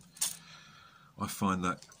place. I find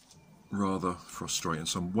that rather frustrating,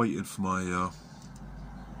 so I'm waiting for my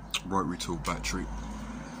rotary tool battery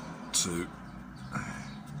to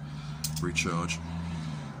recharge.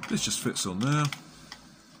 This just fits on there,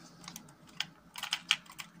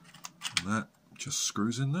 and that just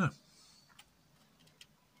screws in there.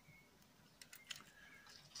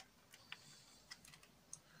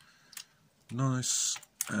 Nice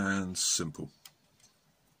and simple.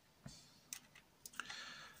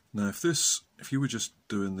 Now if you were just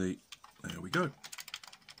doing the, there we go,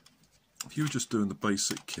 if you were just doing the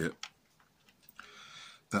basic kit,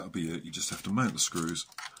 that would be it. You just have to mount the screws,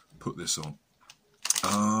 put this on.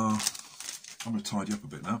 I'm going to tidy up a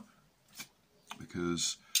bit now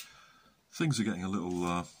because things are getting a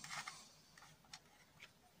little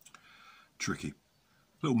tricky,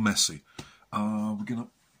 a little messy. We're going to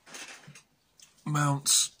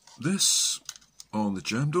mount this on the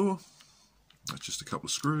jam door. That's just a couple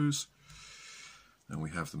of screws, and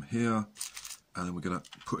we have them here, and then we're going to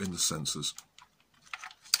put in the sensors.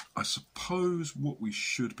 I suppose what we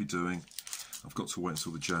should be doing, I've got to wait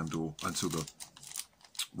until the jam door, until the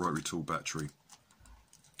rotary tool battery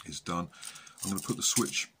is done. I'm going to put the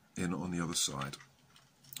switch in on the other side.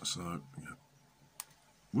 So, yeah.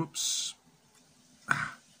 Whoops.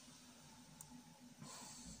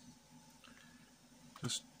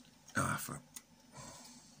 Just,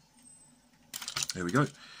 there we go.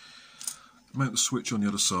 Mount the switch on the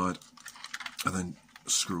other side, and then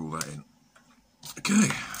screw all that in. Okay,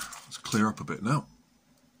 let's clear up a bit now.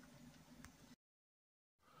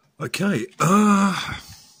 Okay,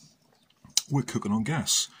 we're cooking on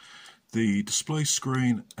gas. The display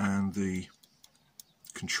screen and the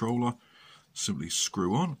controller simply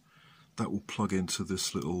screw on. That will plug into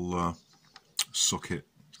this little socket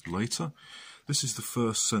later. This is the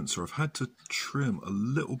first sensor. I've had to trim a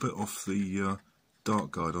little bit off the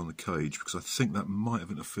dark guide on the cage because I think that might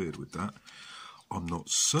have interfered with that. I'm not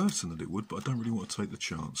certain that it would, but I don't really want to take the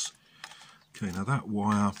chance. Okay, now that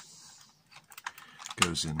wire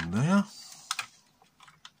goes in there.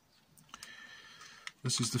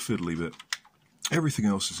 This is the fiddly bit. Everything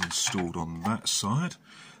else is installed on that side.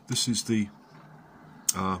 This is the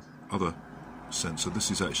other sensor.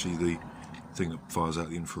 This is actually the thing that fires out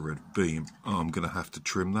the infrared beam. Oh, I'm going to have to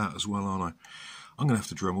trim that as well, aren't I? I'm going to have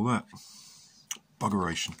to Dremel that.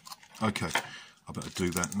 Buggeration. Okay, I better do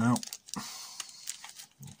that now.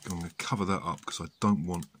 I'm going to cover that up because I don't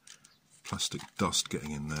want plastic dust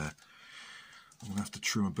getting in there. I'm going to have to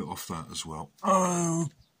trim a bit off that as well. Oh,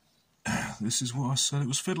 this is what I said it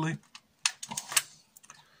was fiddly.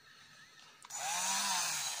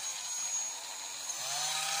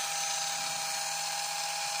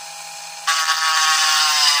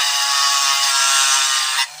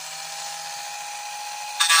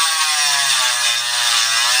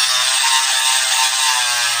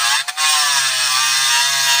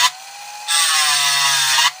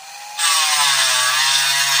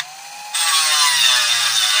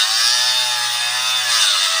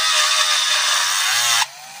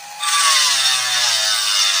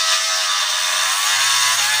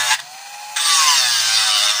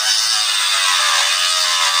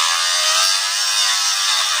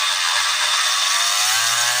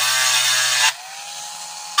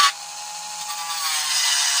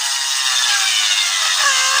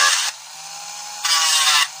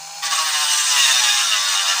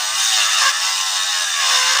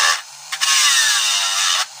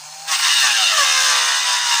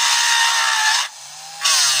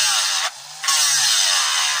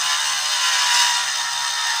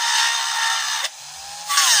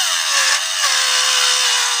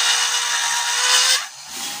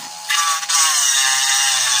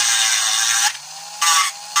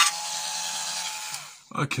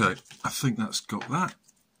 Okay, I think that's got that.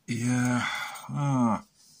 Yeah.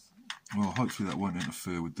 Well, hopefully that won't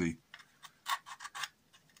interfere with the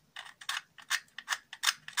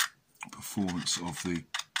performance of the...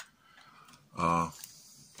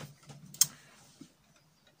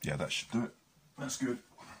 yeah, that should do it. That's good.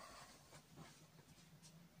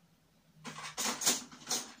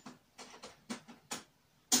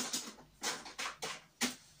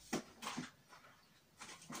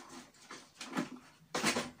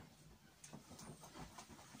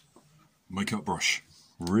 Makeup brush.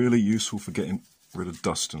 Really useful for getting rid of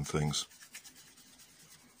dust and things.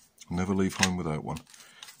 Never leave home without one.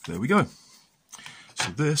 There we go.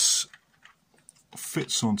 So this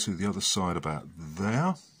fits onto the other side about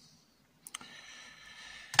there,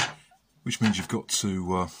 which means you've got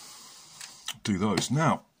to do those.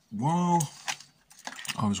 Now, while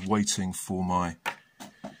I was waiting for my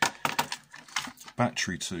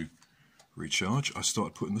battery to recharge, I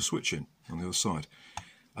started putting the switch in on the other side.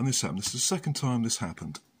 And this happened. This is the second time this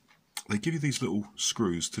happened. They give you these little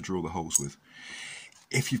screws to drill the holes with.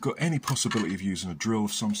 If you've got any possibility of using a drill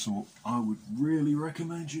of some sort, I would really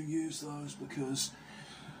recommend you use those, because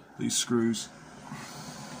these screws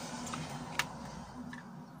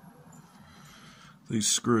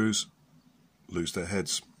lose their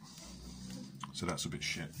heads. So that's a bit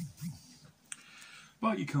shit.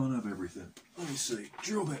 But you can't have everything. Let me see.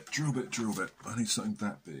 Drill bit, drill bit, drill bit. I need something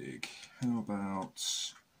that big. How about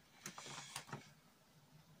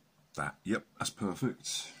that? Yep, that's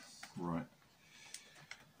perfect. Right.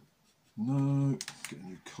 No. Get a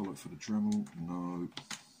new collar for the Dremel. No.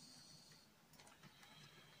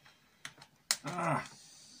 Ah.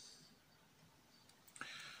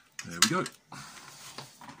 There we go.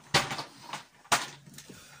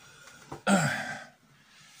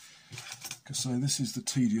 So this is the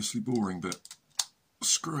tediously boring bit,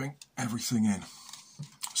 screwing everything in.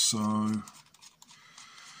 So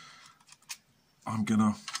I'm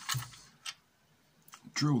gonna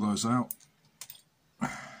drill those out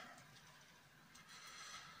and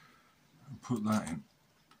put that in,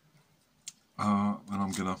 and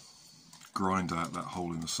I'm gonna grind out that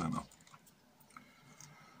hole in the center,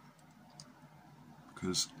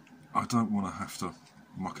 because I don't want to have to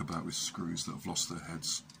muck about with screws that have lost their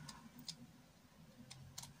heads.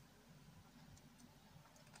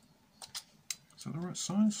 Is that the right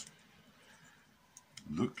size?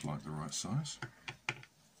 Looked like the right size. It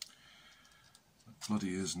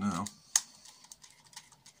bloody is now.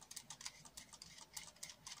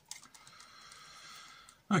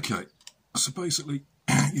 Okay, so basically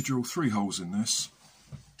you drill 3 holes in this.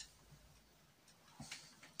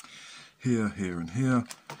 Here, here and here.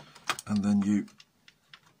 And then you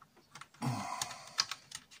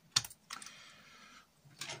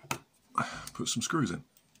put some screws in.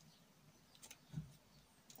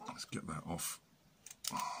 Let's get that off.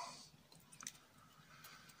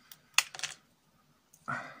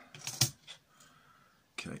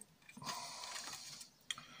 Okay.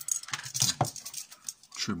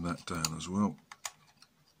 Trim that down as well.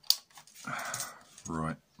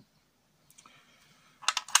 Right.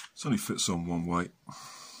 It only fits on one way.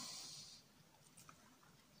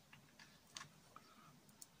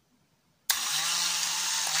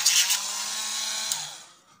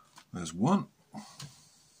 There's one.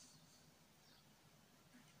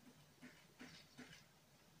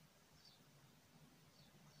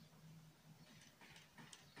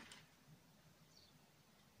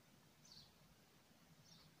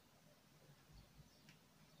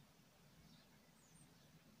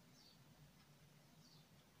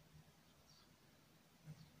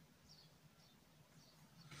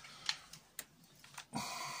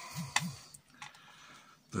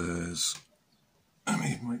 There's, let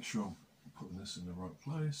me make sure I'm putting this in the right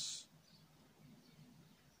place.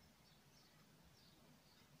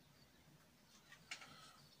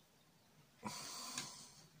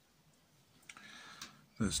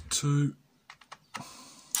 There's 2.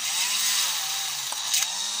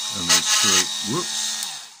 And there's 3.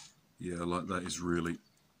 Whoops. Yeah, like that is really in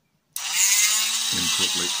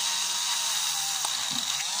properly.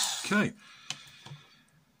 Okay.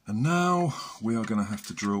 And now we are going to have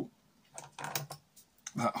to drill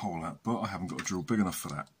that hole out, but I haven't got a drill big enough for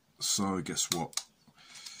that. So guess what?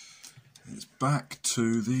 It's back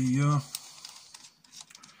to the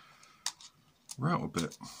router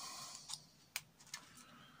bit,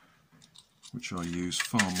 which I use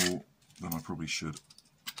far more than I probably should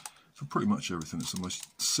for pretty much everything. It's the most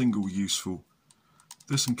single useful.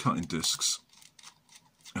 This and cutting discs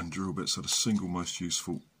and drill bits are the single most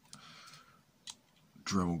useful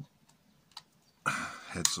Dremel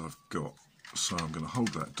heads I've got. So I'm going to hold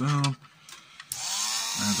that down and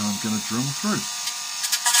I'm going to drill through.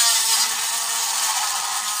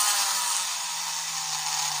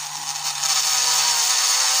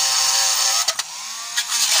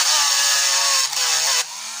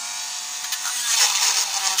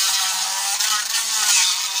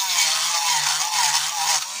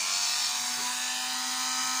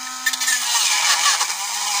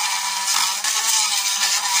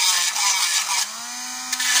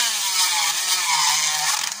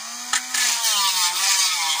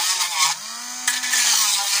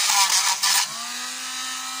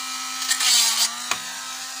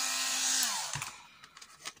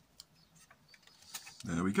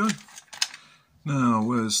 we go. Now,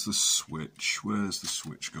 where's the switch? Where's the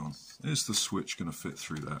switch gone? Is the switch going to fit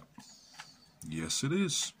through that? Yes, it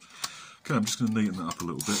is. Okay, I'm just going to neaten that up a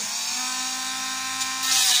little bit.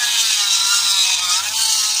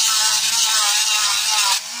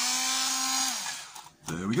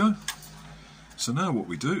 There we go. So now what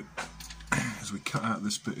we do is we cut out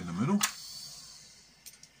this bit in the middle.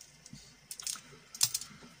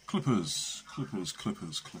 Clippers, clippers,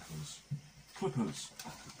 clippers, clippers, clippers.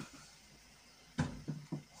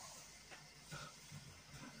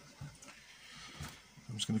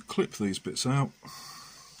 I'm just going to clip these bits out.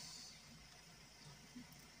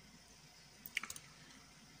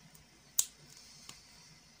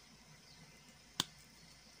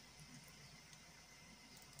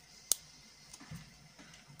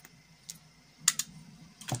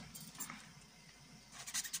 A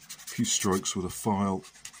few strokes with a file.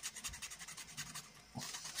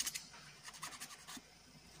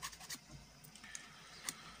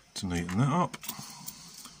 To neaten that up.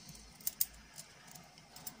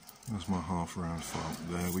 There's my half round file.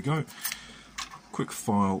 There we go. Quick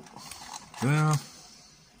file there.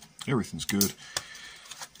 Everything's good.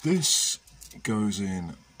 This goes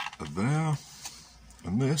in there,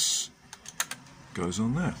 and this goes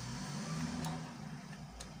on there.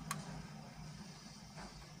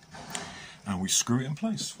 And we screw it in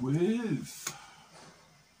place with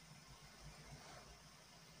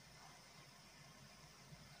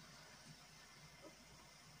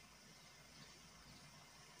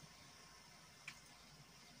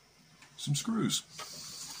some screws.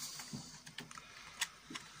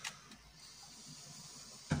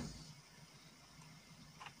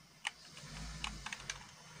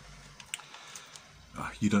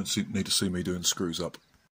 You don't need to see me doing screws up.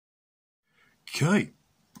 Okay.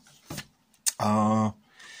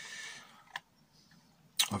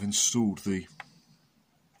 I've installed the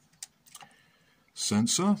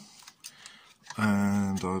sensor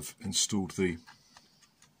and I've installed the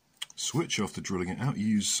switch after drilling it out. You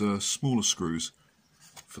use smaller screws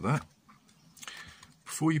for that.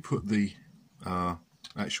 Before you put the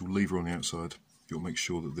actual lever on the outside, you'll make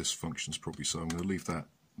sure that this functions properly, so I'm going to leave that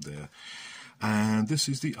there. And this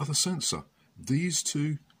is the other sensor. These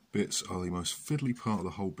two bits are the most fiddly part of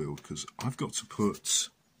the whole build, because I've got to put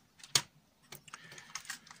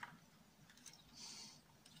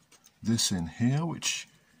this in here, which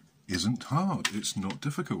isn't hard. It's not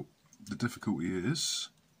difficult. The difficulty is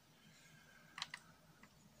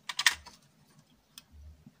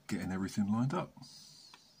getting everything lined up.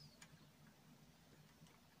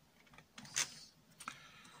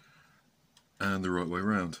 And the right way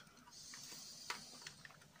round.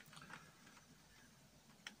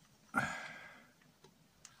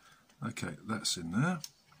 Okay, that's in there.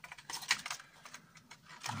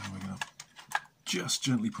 And we're going to just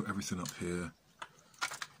gently put everything up here.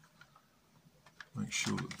 Make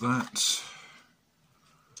sure that that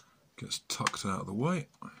gets tucked out of the way,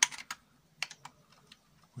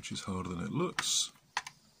 which is harder than it looks.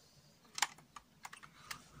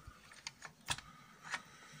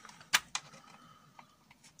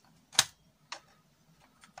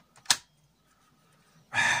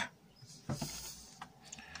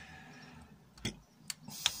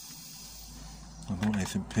 I don't want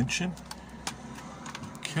anything pinching.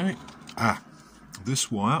 Okay.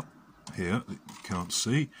 This wire here that you can't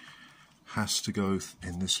see has to go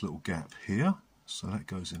in this little gap here, so that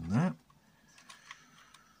goes in there,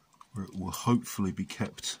 where it will hopefully be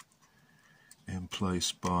kept in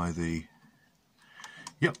place by the,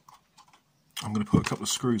 yep, I'm going to put a couple of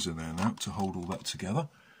screws in there now to hold all that together.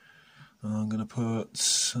 I'm going to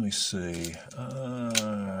put, let me see, I'm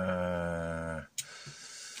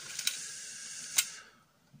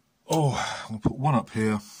going to put one up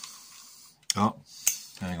here. Oh,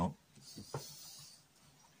 hang on.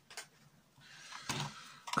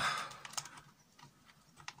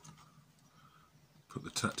 Put the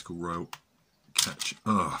tactical rail catch.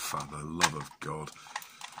 Oh, for the love of God.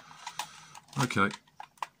 Okay.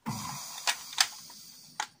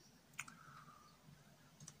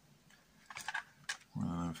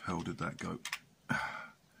 Where the hell did that go?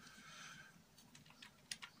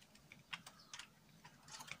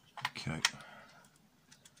 Okay.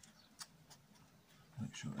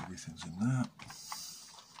 Make sure everything's in there.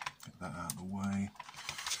 Get that out of the way.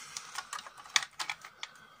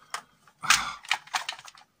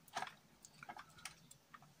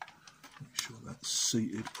 Make sure that's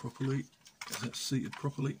seated properly. Is that seated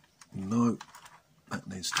properly? No, that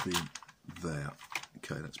needs to be there.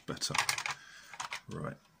 Okay, that's better.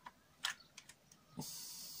 Right.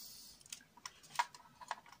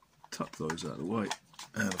 Tuck those out of the way.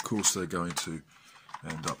 And of course they're going to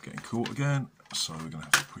end up getting caught again, so we're going to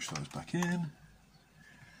have to push those back in.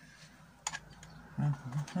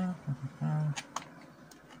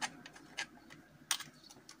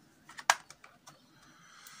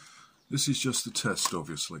 This is just the test,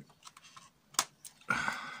 obviously.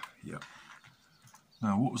 Yeah.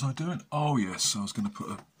 Now, what was I doing? Oh yes, I was going to put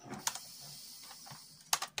a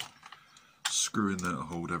screw in there to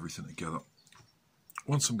hold everything together.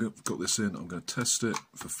 Once I've got this in, I'm going to test it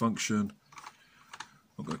for function.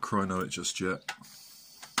 I'm not going to chrono it just yet.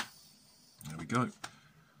 There we go.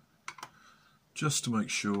 Just to make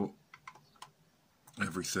sure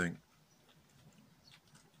everything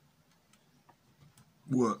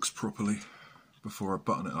works properly before I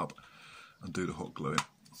button it up and do the hot gluing.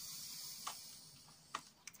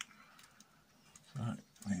 So it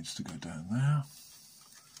needs to go down there,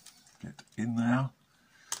 get in there.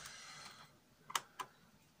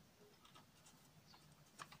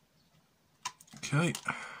 Okay,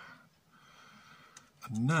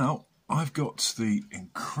 and now I've got the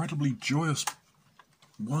incredibly joyous,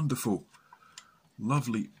 wonderful,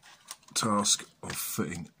 lovely task of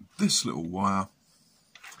fitting this little wire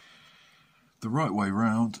the right way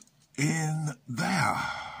round in there.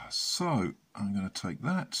 So I'm going to take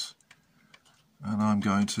that and I'm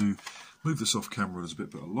going to move this off camera. There's a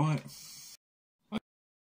bit of light.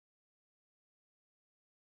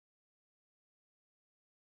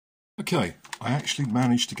 Okay, I actually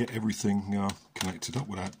managed to get everything connected up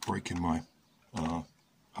without breaking my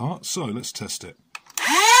heart, so let's test it.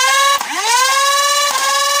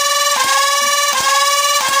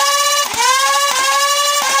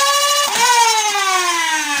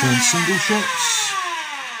 10 single shots.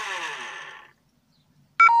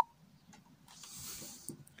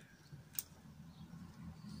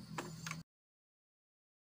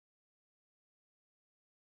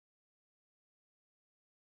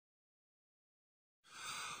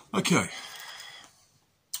 Okay,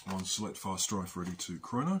 one select Fire Stryfe ready to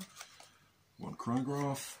chrono, one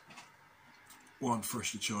chronograph, one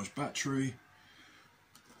freshly charged battery,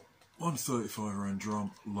 one 35 round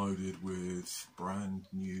drum loaded with brand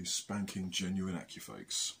new spanking genuine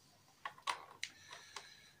AccuFakes.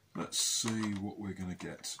 Let's see what we're going to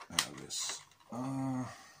get out of this. I'll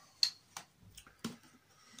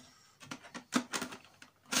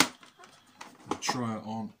try it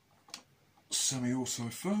on semi-auto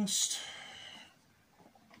first.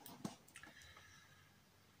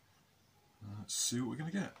 Let's see what we're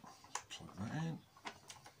going to get. Plug that in.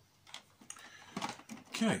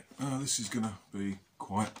 Okay, this is going to be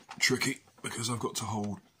quite tricky because I've got to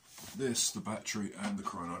hold this, the battery and the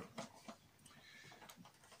chrono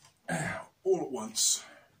all at once.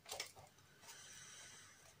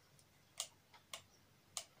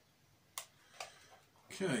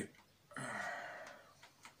 Okay.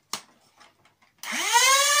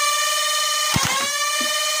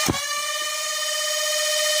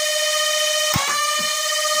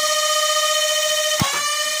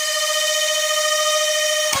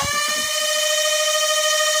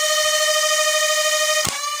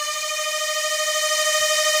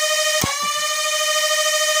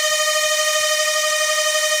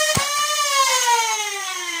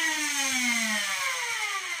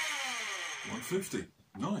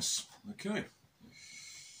 Nice. Okay,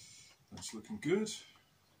 that's looking good.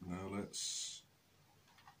 Now let's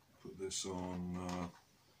put this on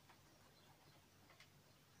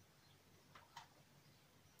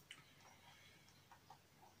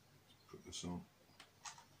on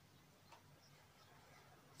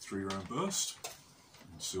 3-round burst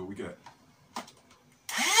and see what we get.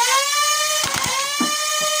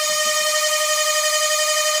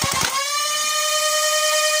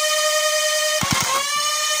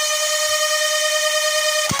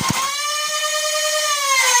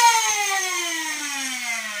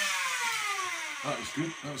 That was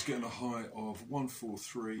good. That was getting a high of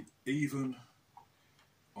 143 even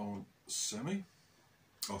on semi.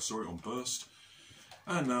 Oh, sorry, on burst.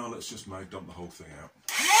 And now let's just dump the whole thing out.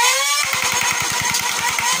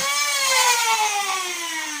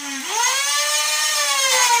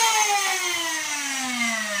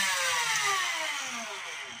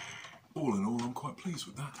 All in all, I'm quite pleased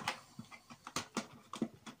with that.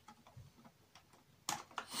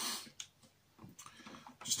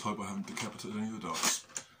 Just hope I haven't decapitated any of the darts.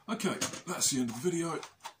 Okay, that's the end of the video.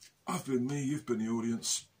 I've been me, you've been the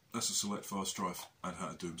audience. That's a select Fire Stryfe and how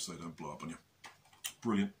to do them so they don't blow up on you.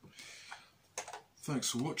 Brilliant. Thanks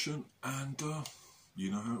for watching, and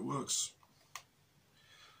you know how it works.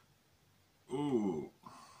 Oh,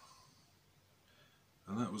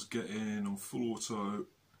 and that was getting on full auto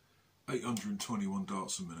 821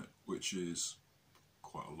 darts a minute, which is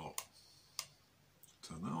quite a lot.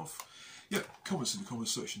 turn that off. Yeah, comments in the comment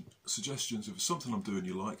section, suggestions. If it's something I'm doing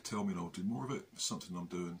you like, tell me and I'll do more of it. If it's something I'm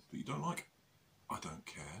doing that you don't like, I don't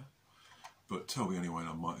care. But tell me anyway and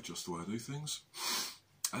I might adjust the way I do things.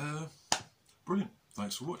 Brilliant.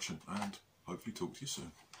 Thanks for watching and hopefully talk to you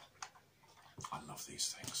soon. I love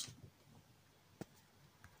these things.